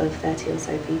group of 30 or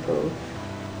so people.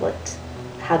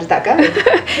 How did that go?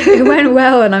 It went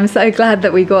well, and I'm so glad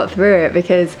that we got through it,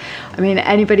 because I mean,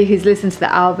 anybody who's listened to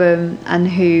the album and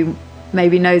who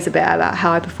maybe knows a bit about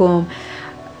how I perform,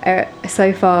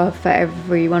 so far for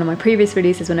every one of my previous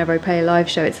releases, whenever I play a live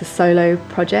show, it's a solo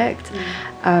project,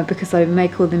 because I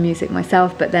make all the music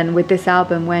myself. But then with this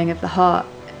album, Weighing of the Heart,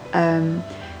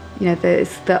 you know,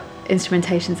 the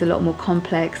instrumentation's a lot more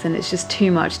complex, and it's just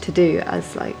too much to do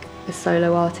as like a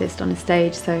solo artist on a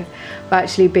stage. So I've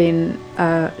actually been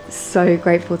so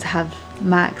grateful to have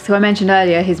Max, who I mentioned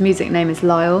earlier. His music name is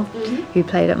Lyle, who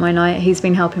played at my night. He's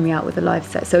been helping me out with the live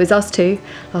set. So it was us two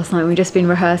last night. We've just been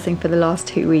rehearsing for the last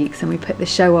 2 weeks, and we put the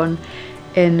show on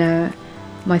in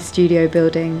my studio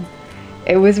building.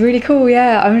 It was really cool,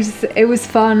 yeah. It was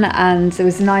fun, and it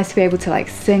was nice to be able to like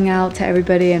sing out to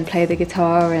everybody and play the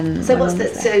guitar. And so what's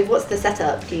the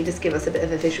setup? Can you just give us a bit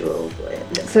of a visual of what it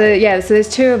looks like? So yeah, so there's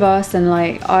two of us, and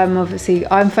like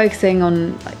I'm focusing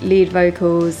on like lead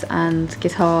vocals and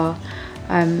guitar,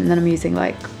 and then I'm using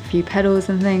like a few pedals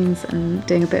and things and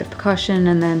doing a bit of percussion,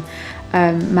 and then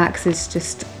Max is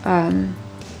just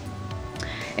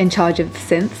in charge of the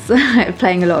synths,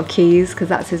 playing a lot of keys, because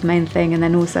that's his main thing, and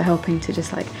then also helping to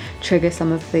just like trigger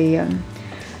some of the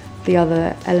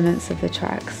other elements of the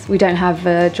tracks. We don't have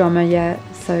a drummer yet,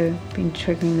 so been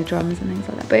triggering the drums and things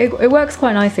like that. But it works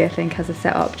quite nicely, I think, as a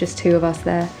setup, just two of us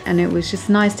there. And it was just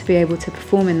nice to be able to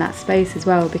perform in that space as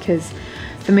well, because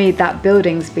for me that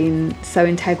building's been so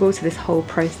integral to this whole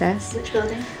process. Which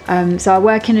building? So I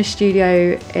work in a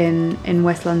studio in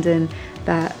West London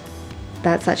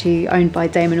that's actually owned by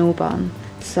Damon Albarn.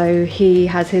 So he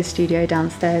has his studio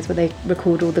downstairs where they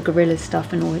record all the Gorillaz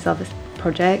stuff and all his other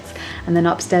projects, and then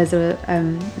upstairs are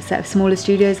a set of smaller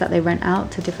studios that they rent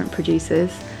out to different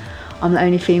producers. I'm the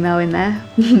only female in there,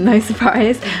 no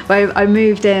surprise. But I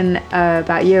moved in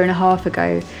about a year and a half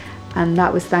ago, and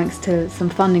that was thanks to some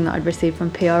funding that I'd received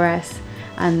from PRS.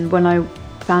 And when I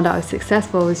found out I was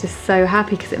successful, I was just so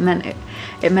happy, because it meant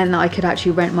that I could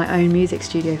actually rent my own music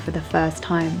studio for the first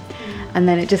time. And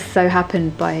then it just so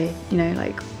happened by, you know,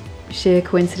 like sheer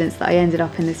coincidence that I ended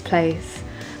up in this place.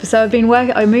 So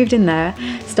I moved in there,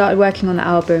 started working on the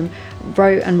album,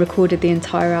 wrote and recorded the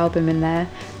entire album in there,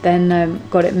 then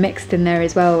got it mixed in there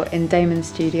as well in Damon's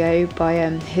studio by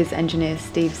his engineer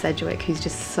Steve Sedgwick, who's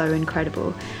just so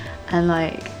incredible. And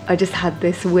like, I just had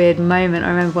this weird moment. I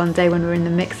remember one day when we were in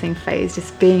the mixing phase,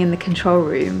 just being in the control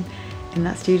room in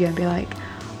that studio and be like,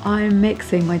 I'm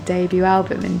mixing my debut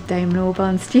album in Damon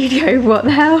Albarn's studio, what the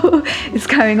hell is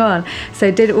going on? So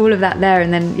did all of that there,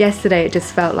 and then yesterday it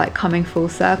just felt like coming full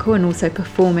circle, and also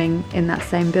performing in that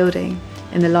same building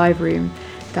in the live room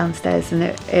downstairs, and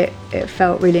it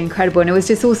felt really incredible. And it was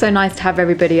just also nice to have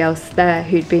everybody else there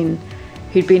who'd been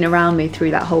around me through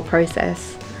that whole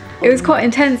process. It was quite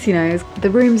intense, you know.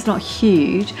 The room's not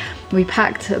huge. We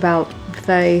packed about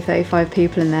 35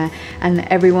 people in there, and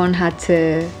everyone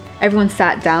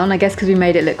sat down, I guess, because we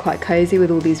made it look quite cozy with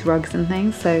all these rugs and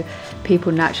things. So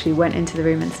people naturally went into the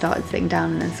room and started sitting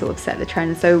down, and then sort of set the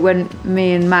trend. So when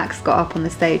me and Max got up on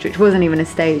the stage, which wasn't even a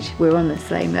stage, we were on the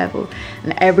same level,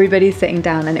 and everybody's sitting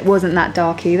down, and it wasn't that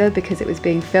dark either because it was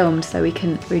being filmed, so we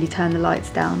couldn't really turn the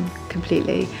lights down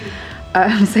completely.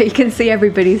 So you can see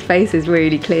everybody's faces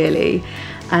really clearly,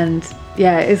 and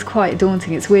yeah, it's quite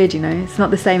daunting. It's weird, you know. It's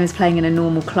not the same as playing in a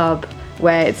normal club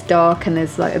where it's dark and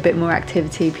there's like a bit more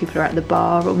activity, people are at the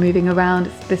bar or moving around.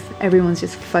 Everyone's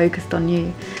just focused on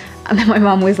you. And then my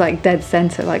mum was like dead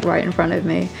centre, like right in front of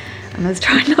me, and I was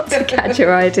trying not to catch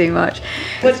her eye too much.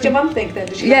 What did your mum think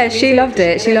then? She loved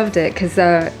it. She loved it because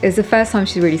it was the first time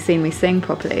she'd really seen me sing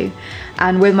properly.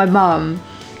 And with my mum,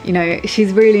 you know,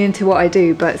 she's really into what I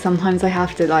do, but sometimes I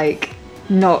have to like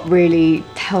not really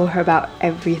tell her about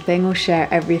everything or share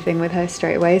everything with her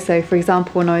straight away. So for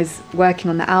example, when I was working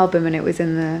on the album and it was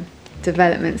in the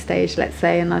development stage, let's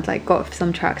say, and I'd like got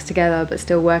some tracks together but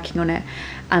still working on it,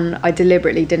 and I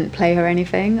deliberately didn't play her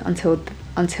anything until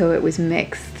it was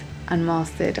mixed and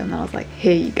mastered, and then I was like,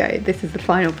 here you go, this is the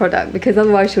final product, because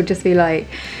otherwise she'll just be like,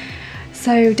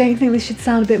 so don't you think this should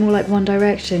sound a bit more like One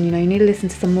Direction? You need to listen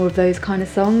to some more of those kind of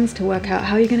songs to work out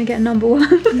how you're going to get number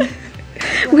one.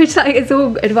 Which, like, it's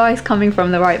all advice coming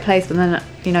from the right place, but then,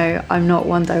 I'm not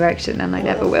One Direction, and I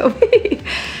never will be.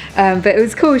 But it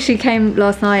was cool. She came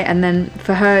last night, and then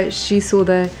for her, she saw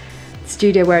the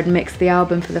studio where I'd mixed the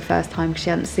album for the first time because she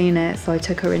hadn't seen it. So I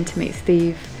took her in to meet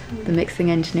Steve, the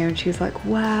mixing engineer, and she was like,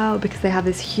 wow, because they have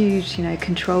this huge,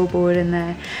 control board in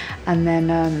there, and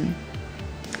then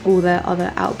all the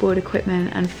other outboard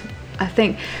equipment. And I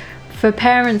think for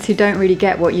parents who don't really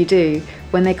get what you do,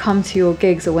 when they come to your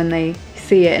gigs or when they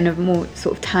see it in a more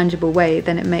sort of tangible way,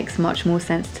 then it makes much more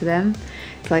sense to them.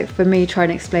 It's like, for me, trying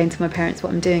to explain to my parents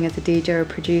what I'm doing as a DJ or a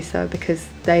producer, because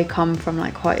they come from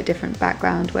like quite a different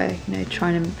background where,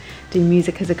 trying to do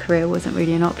music as a career wasn't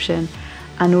really an option.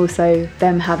 And also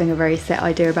them having a very set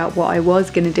idea about what I was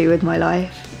going to do with my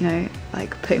life,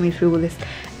 like putting me through all this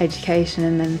education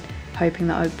and then hoping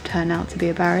that I would turn out to be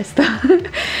a barrister.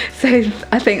 So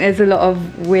I think there's a lot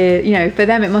of weird, for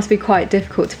them it must be quite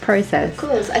difficult to process. Of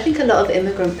course, I think a lot of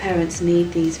immigrant parents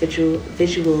need these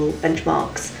visual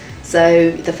benchmarks.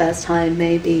 So the first time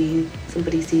maybe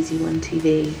somebody sees you on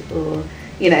TV, or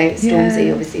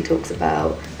Stormzy obviously talks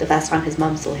about the first time his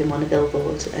mum saw him on a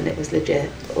billboard and it was legit,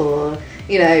 or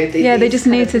they just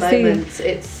need to see.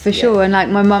 It's for sure. And like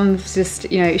my mum's just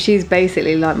she's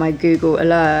basically like my Google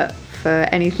alert for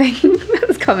anything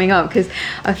that's coming up, because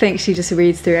I think she just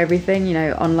reads through everything,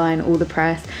 online, all the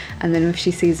press, and then if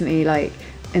she sees me like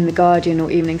in the Guardian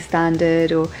or Evening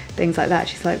Standard or things like that,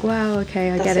 she's like, wow, okay,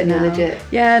 I get it now. Legit.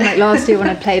 Yeah, and like last year when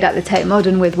I played at the Tate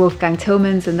Modern with Wolfgang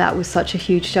Tillmans, and that was such a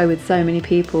huge show with so many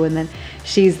people, and then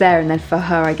she's there, and then for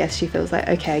her, I guess she feels like,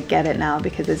 okay, I get it now,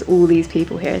 because there's all these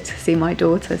people here to see my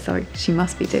daughter, so she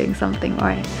must be doing something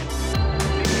right.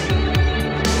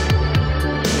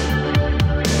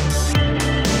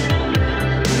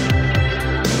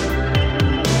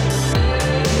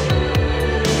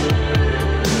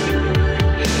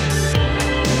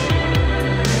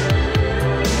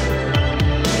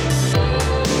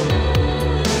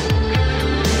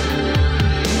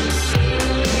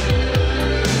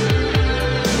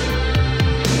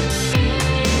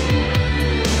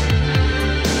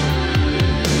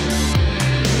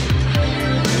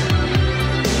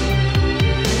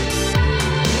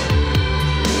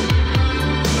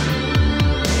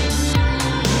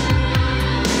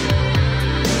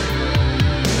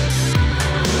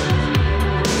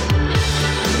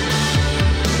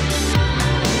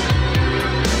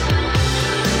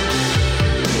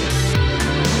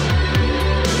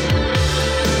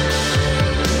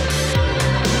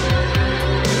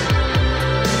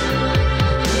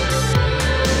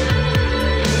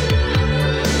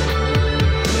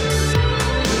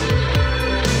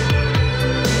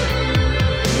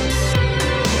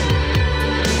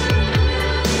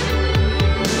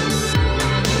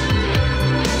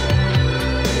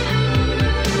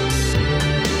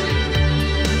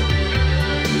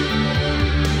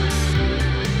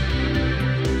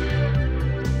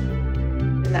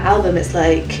 Album, it's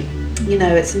like,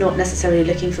 it's not necessarily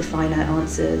looking for finite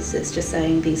answers, it's just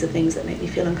saying these are things that make me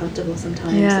feel uncomfortable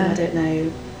sometimes, and I don't know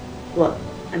what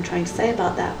I'm trying to say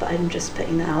about that, but I'm just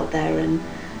putting that out there, and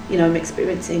I'm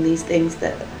experiencing these things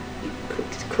that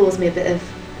cause me a bit of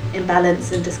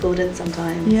imbalance and discordance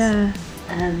sometimes.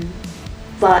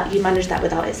 But you manage that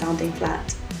without it sounding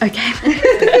flat. Okay.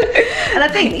 And I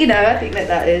think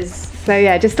that is. So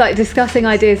yeah, just like discussing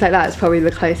ideas like that is probably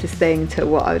the closest thing to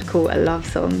what I would call a love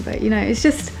song. But it's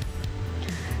just,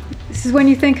 this is when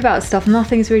you think about stuff,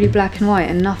 nothing's really black and white,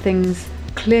 and nothing's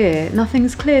clear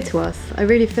to us. I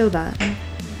really feel that.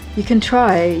 You can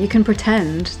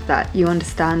pretend that you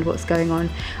understand what's going on,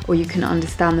 or you can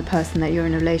understand the person that you're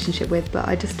in a relationship with, but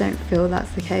I just don't feel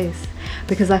that's the case,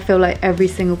 because I feel like every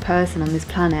single person on this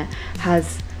planet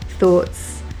has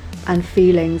thoughts and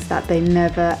feelings that they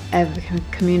never ever can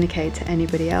communicate to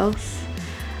anybody else.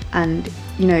 And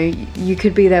you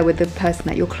could be there with the person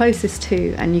that you're closest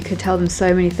to, and you could tell them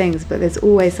so many things, but there's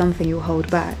always something you'll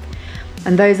hold back.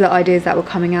 And those are ideas that were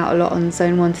coming out a lot on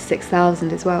Zone 1 to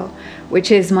 6000 as well, which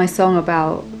is my song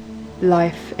about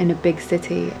life in a big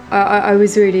city. I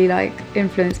was really like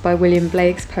influenced by William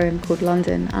Blake's poem called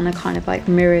London, and I kind of like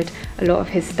mirrored a lot of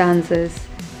his stanzas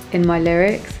in my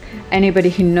lyrics. Anybody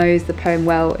who knows the poem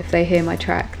well, if they hear my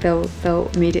track, they'll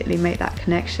immediately make that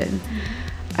connection.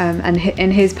 And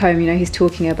in his poem, he's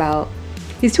talking about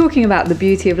the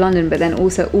beauty of London, but then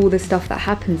also all the stuff that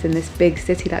happens in this big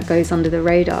city that goes under the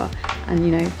radar,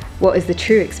 and what is the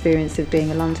true experience of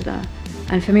being a Londoner.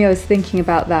 And for me, I was thinking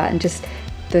about that, and just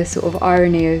the sort of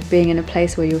irony of being in a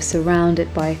place where you're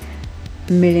surrounded by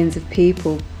millions of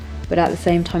people, but at the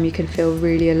same time you can feel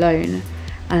really alone,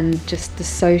 and just the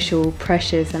social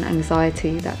pressures and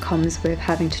anxiety that comes with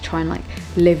having to try and like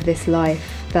live this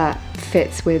life that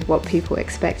fits with what people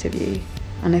expect of you.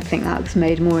 And I think that was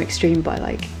made more extreme by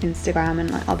like Instagram and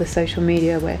like other social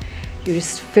media, where you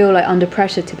just feel like under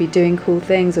pressure to be doing cool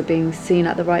things or being seen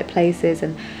at the right places,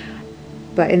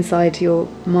 but inside your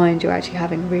mind you're actually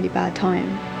having a really bad time.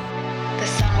 The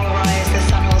sun will rise, the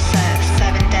sun will set,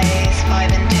 7 days,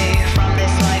 5 and 2, from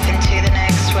this life into the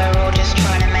next, we're all just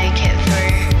trying to make it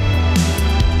through.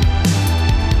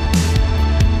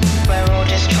 We're all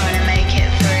just trying to make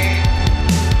it through.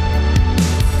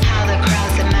 How the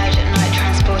crowds emerge at night,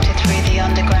 transported through the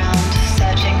underground,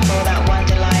 searching for that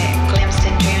wonder light, glimpsed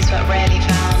in dreams but rarely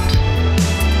found.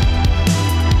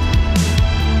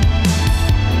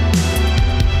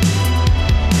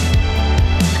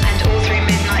 And all through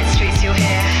midnight streets you'll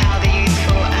hear how the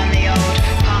youthful and the old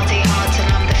party hard to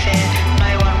numb the fear.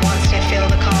 No one wants to feel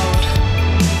the cold.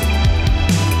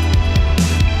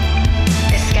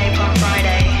 Escape on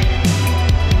Friday,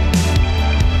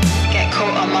 get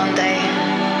caught on Monday.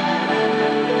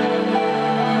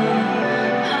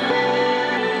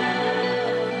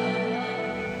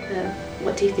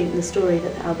 What do you think the story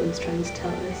that the album's trying to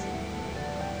tell us?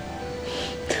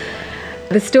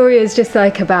 The story is just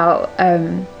like about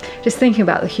just thinking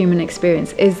about the human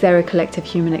experience. Is there a collective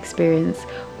human experience?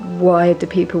 Why do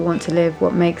people want to live?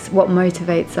 What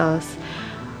motivates us?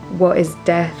 What is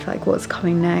death? Like, what's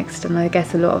coming next? And I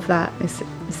guess a lot of that is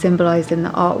symbolized in the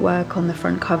artwork on the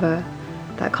front cover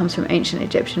that comes from ancient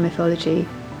Egyptian mythology,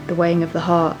 the weighing of the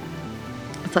heart.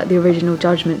 It's like the original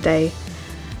Judgment Day,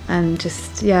 and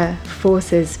just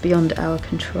forces beyond our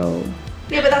control.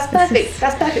 Yeah, but that's perfect.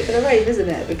 That's perfect for the rave, isn't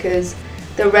it? Because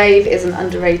the rave is an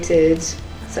underrated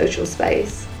social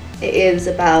space. It is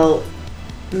about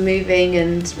moving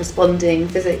and responding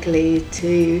physically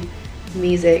to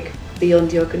music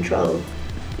beyond your control,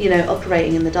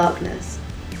 operating in the darkness.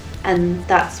 And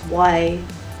that's why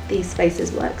these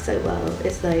spaces work so well.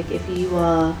 It's like if you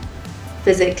are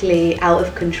physically out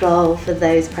of control for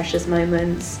those precious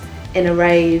moments in a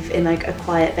rave, in like a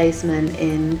quiet basement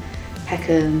in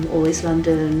Peckham or East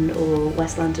London or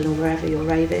West London or wherever you're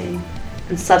raving,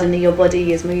 and suddenly your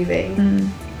body is moving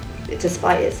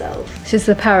despite itself. It's just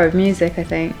the power of music, I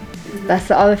think. Mm-hmm. That's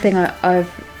the other thing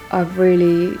I've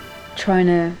really trying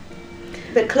to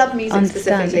But club music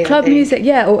understand. specifically. Club music,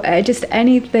 or just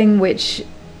anything which,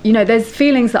 there's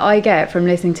feelings that I get from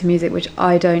listening to music which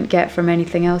I don't get from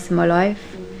anything else in my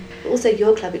life. Also,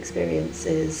 your club experience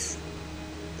is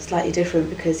slightly different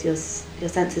because your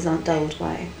senses aren't dulled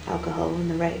by alcohol and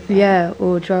the rave. Right? Yeah,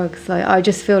 or drugs. Like, I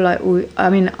just feel like I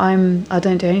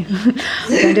don't do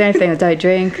anything. I don't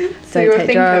drink. So don't you're take a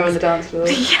thinker drugs. on the dance floor.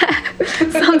 Yeah.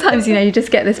 Sometimes you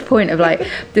just get this point of like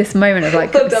this moment of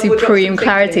like supreme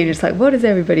clarity, and just like, what is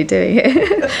everybody doing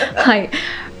here? Like,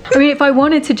 if I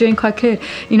wanted to drink, I could.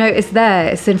 It's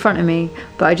there, it's in front of me,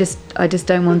 but I just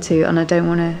don't want to, and I don't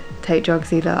want to take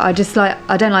drugs either. I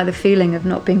don't like the feeling of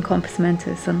not being compos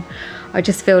mentis, and I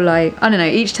just feel like, I don't know,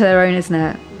 each to their own, isn't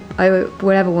it?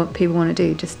 Whatever people want to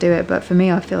do, just do it. But for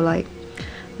me, I feel like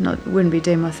wouldn't be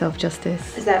doing myself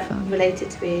justice. Is that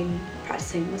related to being a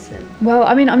practicing Muslim? Well,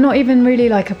 I'm not even really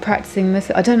like a practicing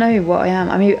Muslim. I don't know what I am.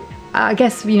 I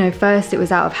guess, first it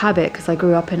was out of habit because I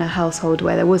grew up in a household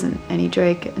where there wasn't any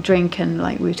drink, and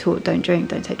like we were taught don't drink,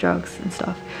 don't take drugs and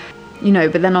stuff.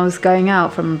 But then I was going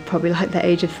out from probably like the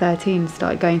age of 13,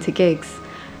 started going to gigs,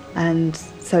 and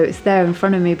so it's there in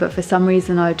front of me, but for some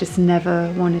reason I just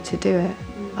never wanted to do it.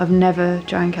 I've never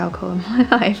drank alcohol in my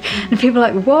life, and people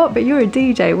are like, what? But you're a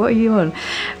DJ, what are you on?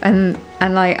 And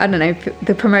like, I don't know,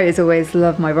 the promoters always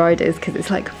love my riders because it's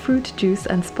like fruit juice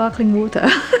and sparkling water.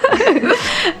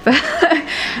 But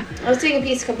I was doing a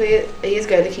piece a couple of years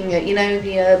ago looking at,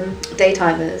 the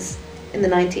daytimers in the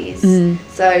 90s.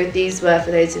 So these were,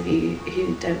 for those of you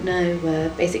who don't know, were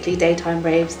basically daytime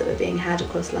raves that were being had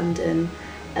across London,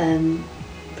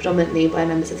 predominantly by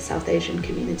members of the South Asian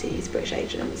communities, British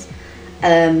Asians.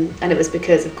 And it was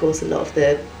because, of course, a lot of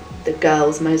the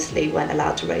girls mostly weren't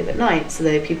allowed to rave at night,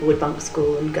 so people would bunk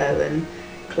school and go and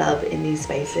club in these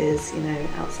spaces,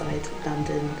 outside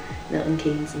London, Milton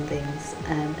Keynes and things,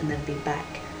 and then be back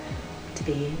to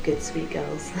be good, sweet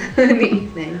girls in the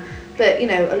evening. But,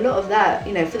 a lot of that,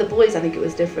 for the boys, I think it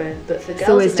was different, but for girls... It's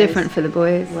always different for the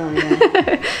boys. Well, yeah.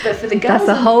 But for the girls... That's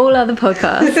a whole other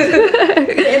podcast.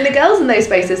 In the girls in those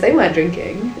spaces, they weren't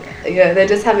drinking. They're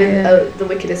just having the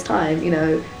wickedest time.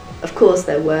 Of course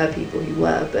there were people who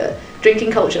were, but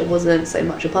drinking culture wasn't so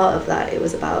much a part of that. It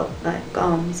was about like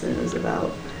garms, and it was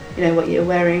about what you're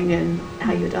wearing and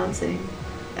how you're dancing.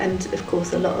 And of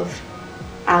course a lot of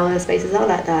our spaces are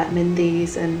like that,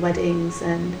 mindis and weddings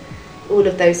and all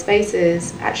of those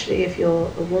spaces. Actually, if you're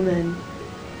a woman,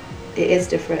 it is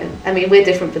different. I mean, we're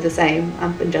different but the same.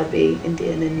 I'm Punjabi,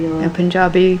 Indian, and you're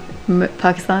Punjabi,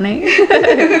 Pakistani.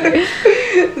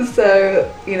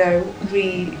 So,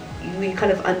 we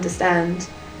kind of understand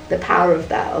the power of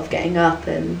that, of getting up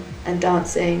and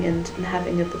dancing and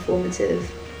having a performative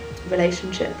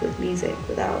relationship with music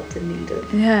without the need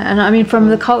of... Yeah, and I mean, from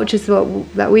the cultures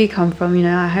that we come from,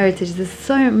 our heritage,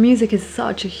 music is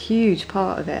such a huge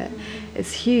part of it.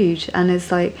 It's huge, and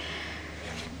it's like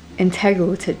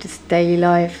integral to just daily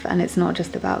life, and it's not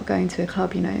just about going to a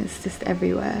club, it's just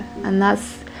everywhere. And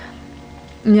that's,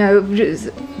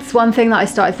 it's one thing that I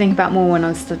started thinking about more when I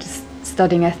was just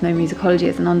studying ethnomusicology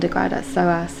as an undergrad at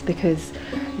SOAS, because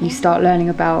you start learning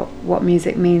about what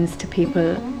music means to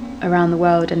people around the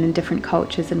world and in different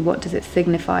cultures, and what does it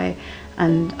signify.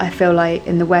 And I feel like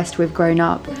in the West we've grown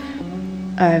up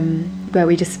where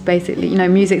we just basically,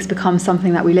 music's become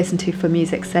something that we listen to for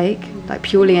music's sake, like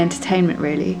purely entertainment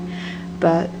really.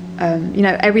 But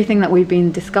everything that we've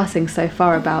been discussing so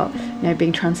far about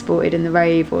being transported in the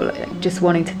rave, or just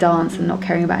wanting to dance and not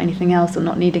caring about anything else, or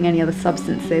not needing any other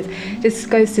substances, just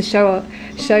goes to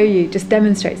show you, just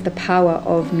demonstrates the power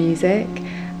of music.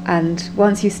 And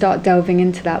once you start delving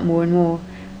into that more and more,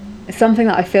 it's something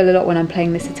that I feel a lot when I'm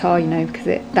playing the sitar, because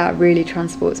that really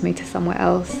transports me to somewhere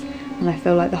else. And I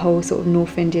feel like the whole sort of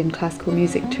North Indian classical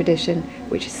music tradition,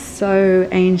 which is so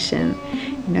ancient,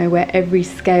 where every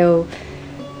scale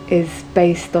is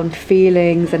based on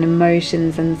feelings and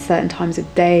emotions and certain times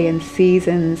of day and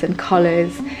seasons and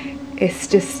colours.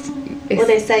 Well,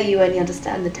 they say you only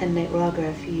understand the 10-note raga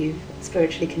if you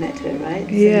spiritually connect to it, right?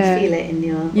 So yeah. You feel it in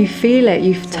your... You feel it,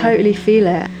 you totally feel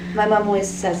it. My mum always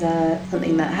says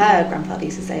something that her grandfather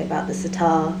used to say about the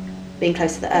sitar being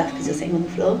close to the earth, because you're sitting on the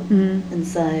floor, and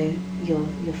so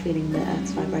you're feeling the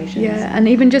earth's vibrations. Yeah, and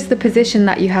even just the position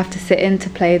that you have to sit in to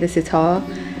play the sitar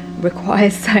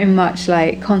requires so much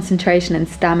like concentration and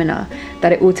stamina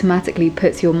that it automatically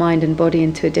puts your mind and body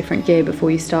into a different gear before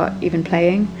you start even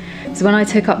playing. So when I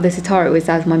took up the sitar, it was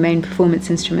as my main performance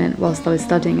instrument whilst I was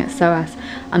studying at SOAS,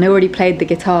 and I already played the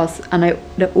guitars, and I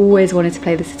always wanted to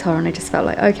play the sitar, and I just felt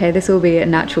like, okay, this will be a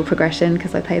natural progression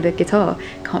because I play the guitar,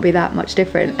 can't be that much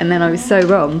different. And then I was so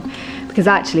wrong, because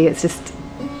actually it's just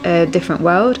a different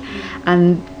world.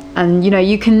 And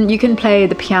you can play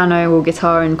the piano or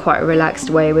guitar in quite a relaxed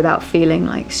way without feeling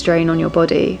like strain on your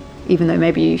body, even though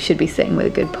maybe you should be sitting with a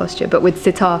good posture. But with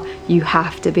sitar, you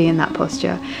have to be in that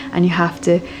posture, and you have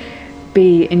to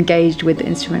be engaged with the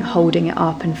instrument, holding it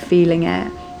up and feeling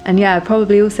it. And yeah,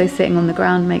 probably also sitting on the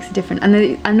ground makes a difference.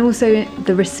 And also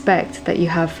the respect that you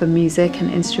have for music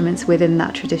and instruments within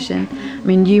that tradition. I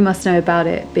mean, you must know about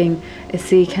it, being a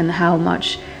Sikh, and how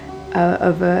much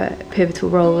of a pivotal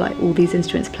role like all these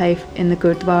instruments play in the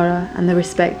Gurdwara, and the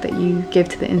respect that you give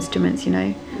to the instruments,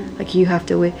 like you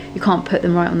can't put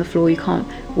them right on the floor, you can't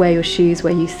wear your shoes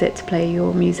where you sit to play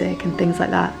your music and things like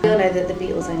that. We all know that the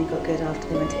Beatles only got good after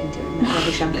they went to India and met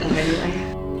Ravi Shankar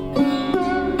anyway.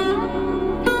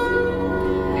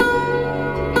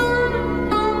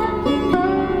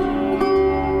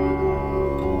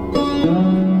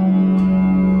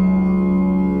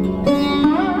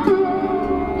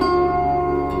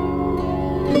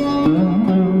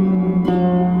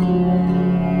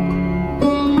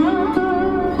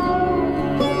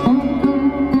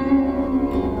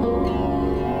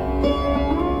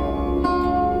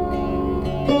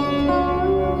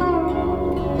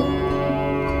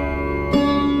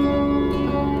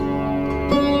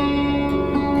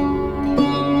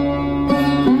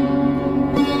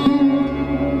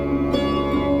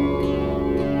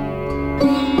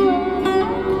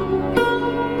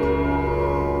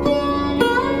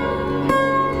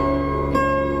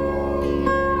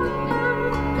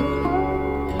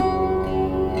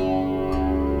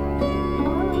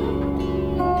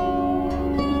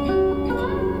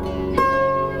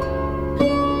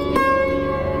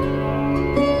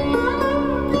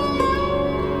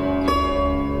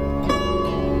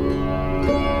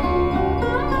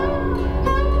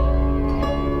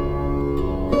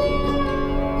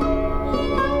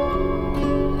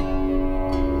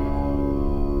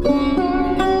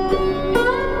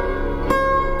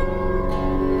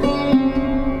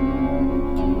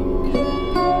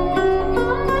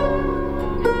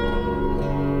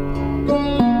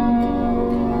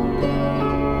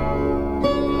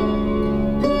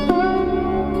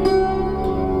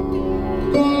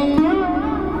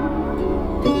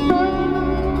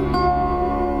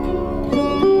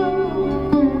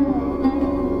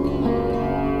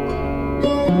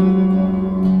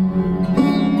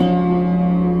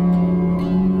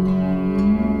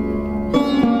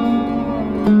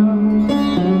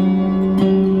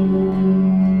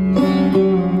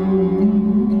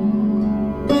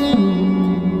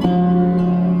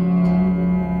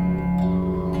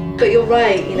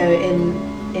 right, you know,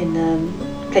 in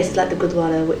places like the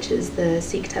Gurdwara, which is the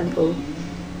Sikh temple,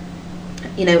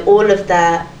 you know, all of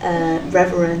that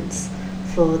reverence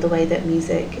for the way that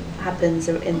music happens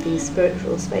in these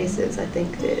spiritual spaces, I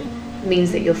think that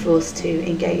means that you're forced to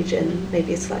engage in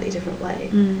maybe a slightly different way.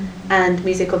 And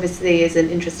music obviously is an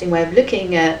interesting way of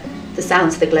looking at the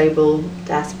sounds of the global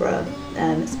diaspora,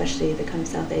 especially the kind of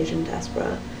South Asian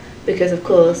diaspora, because of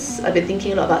course I've been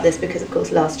thinking a lot about this because of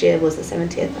course last year was the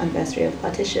 70th anniversary of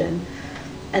partition,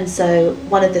 and so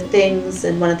one of the things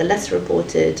and one of the less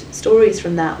reported stories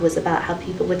from that was about how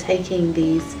people were taking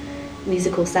these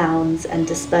musical sounds and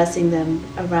dispersing them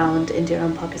around India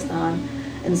and Pakistan.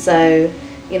 And so,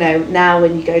 you know, now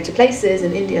when you go to places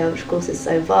in India, which of course is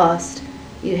so vast,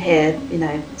 you hear, you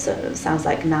know, sort of sounds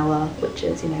like Nawa, which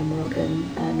is, you know,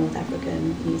 Moroccan, North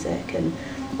African music, and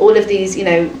all of these, you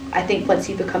know, I think once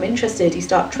you become interested, you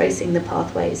start tracing the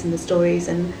pathways and the stories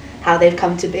and how they've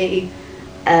come to be.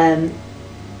 And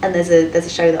there's a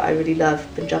show that I really love,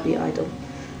 Punjabi Idol,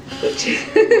 which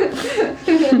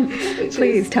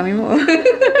Please tell me more. which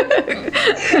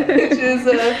is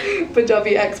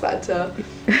Punjabi X Factor,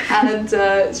 and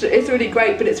it's really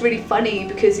great, but it's really funny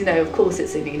because, you know, of course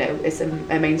it's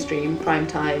a mainstream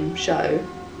primetime show.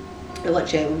 I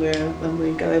watch it when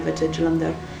we go over to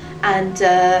Jalandhar, and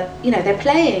you know, they're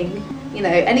playing, you know,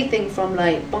 anything from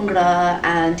like Bhangra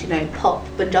and, you know, pop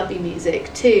Punjabi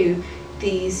music to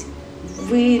these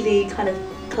really kind of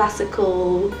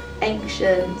classical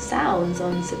ancient sounds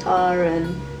on sitar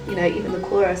and, you know, even the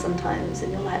kora sometimes,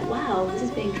 and you're like, wow, this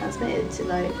is being transmitted to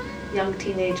like young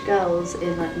teenage girls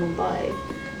in like Mumbai,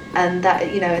 and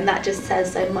that, you know, and that just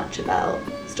says so much about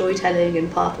storytelling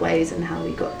and pathways and how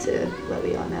we got to where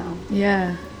we are now.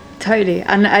 Yeah, totally.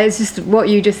 And it's just what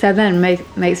you just said then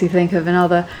makes me think of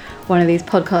another one of these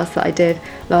podcasts that I did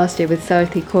last year with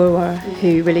Sarthi Korwar,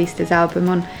 who released his album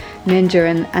on Ninja,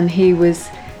 and he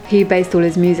based all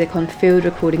his music on field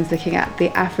recordings looking at the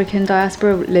African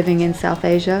diaspora living in South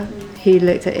Asia. He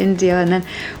looked at India, and then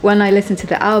when I listened to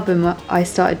the album, I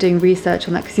started doing research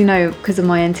on that because, you know, because of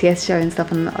my NTS show and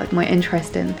stuff, and like my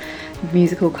interest in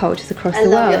musical cultures across the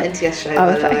world. I love your NTS show,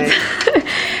 by the way.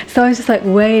 So I was just like,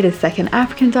 wait a second,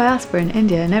 African diaspora in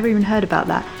India, I never even heard about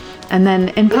that. And then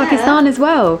in Pakistan as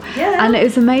well. Yeah. And it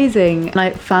was amazing. And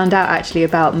I found out actually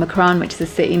about Makran, which is a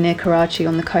city near Karachi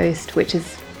on the coast, which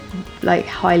is like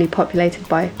highly populated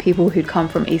by people who'd come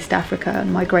from East Africa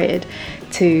and migrated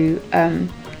to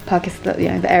Pakistan, you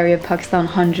know, the area of Pakistan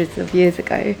hundreds of years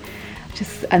ago.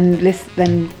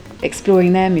 Then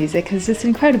exploring their music is just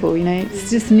incredible, you know.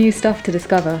 It's just new stuff to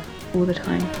discover all the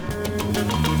time.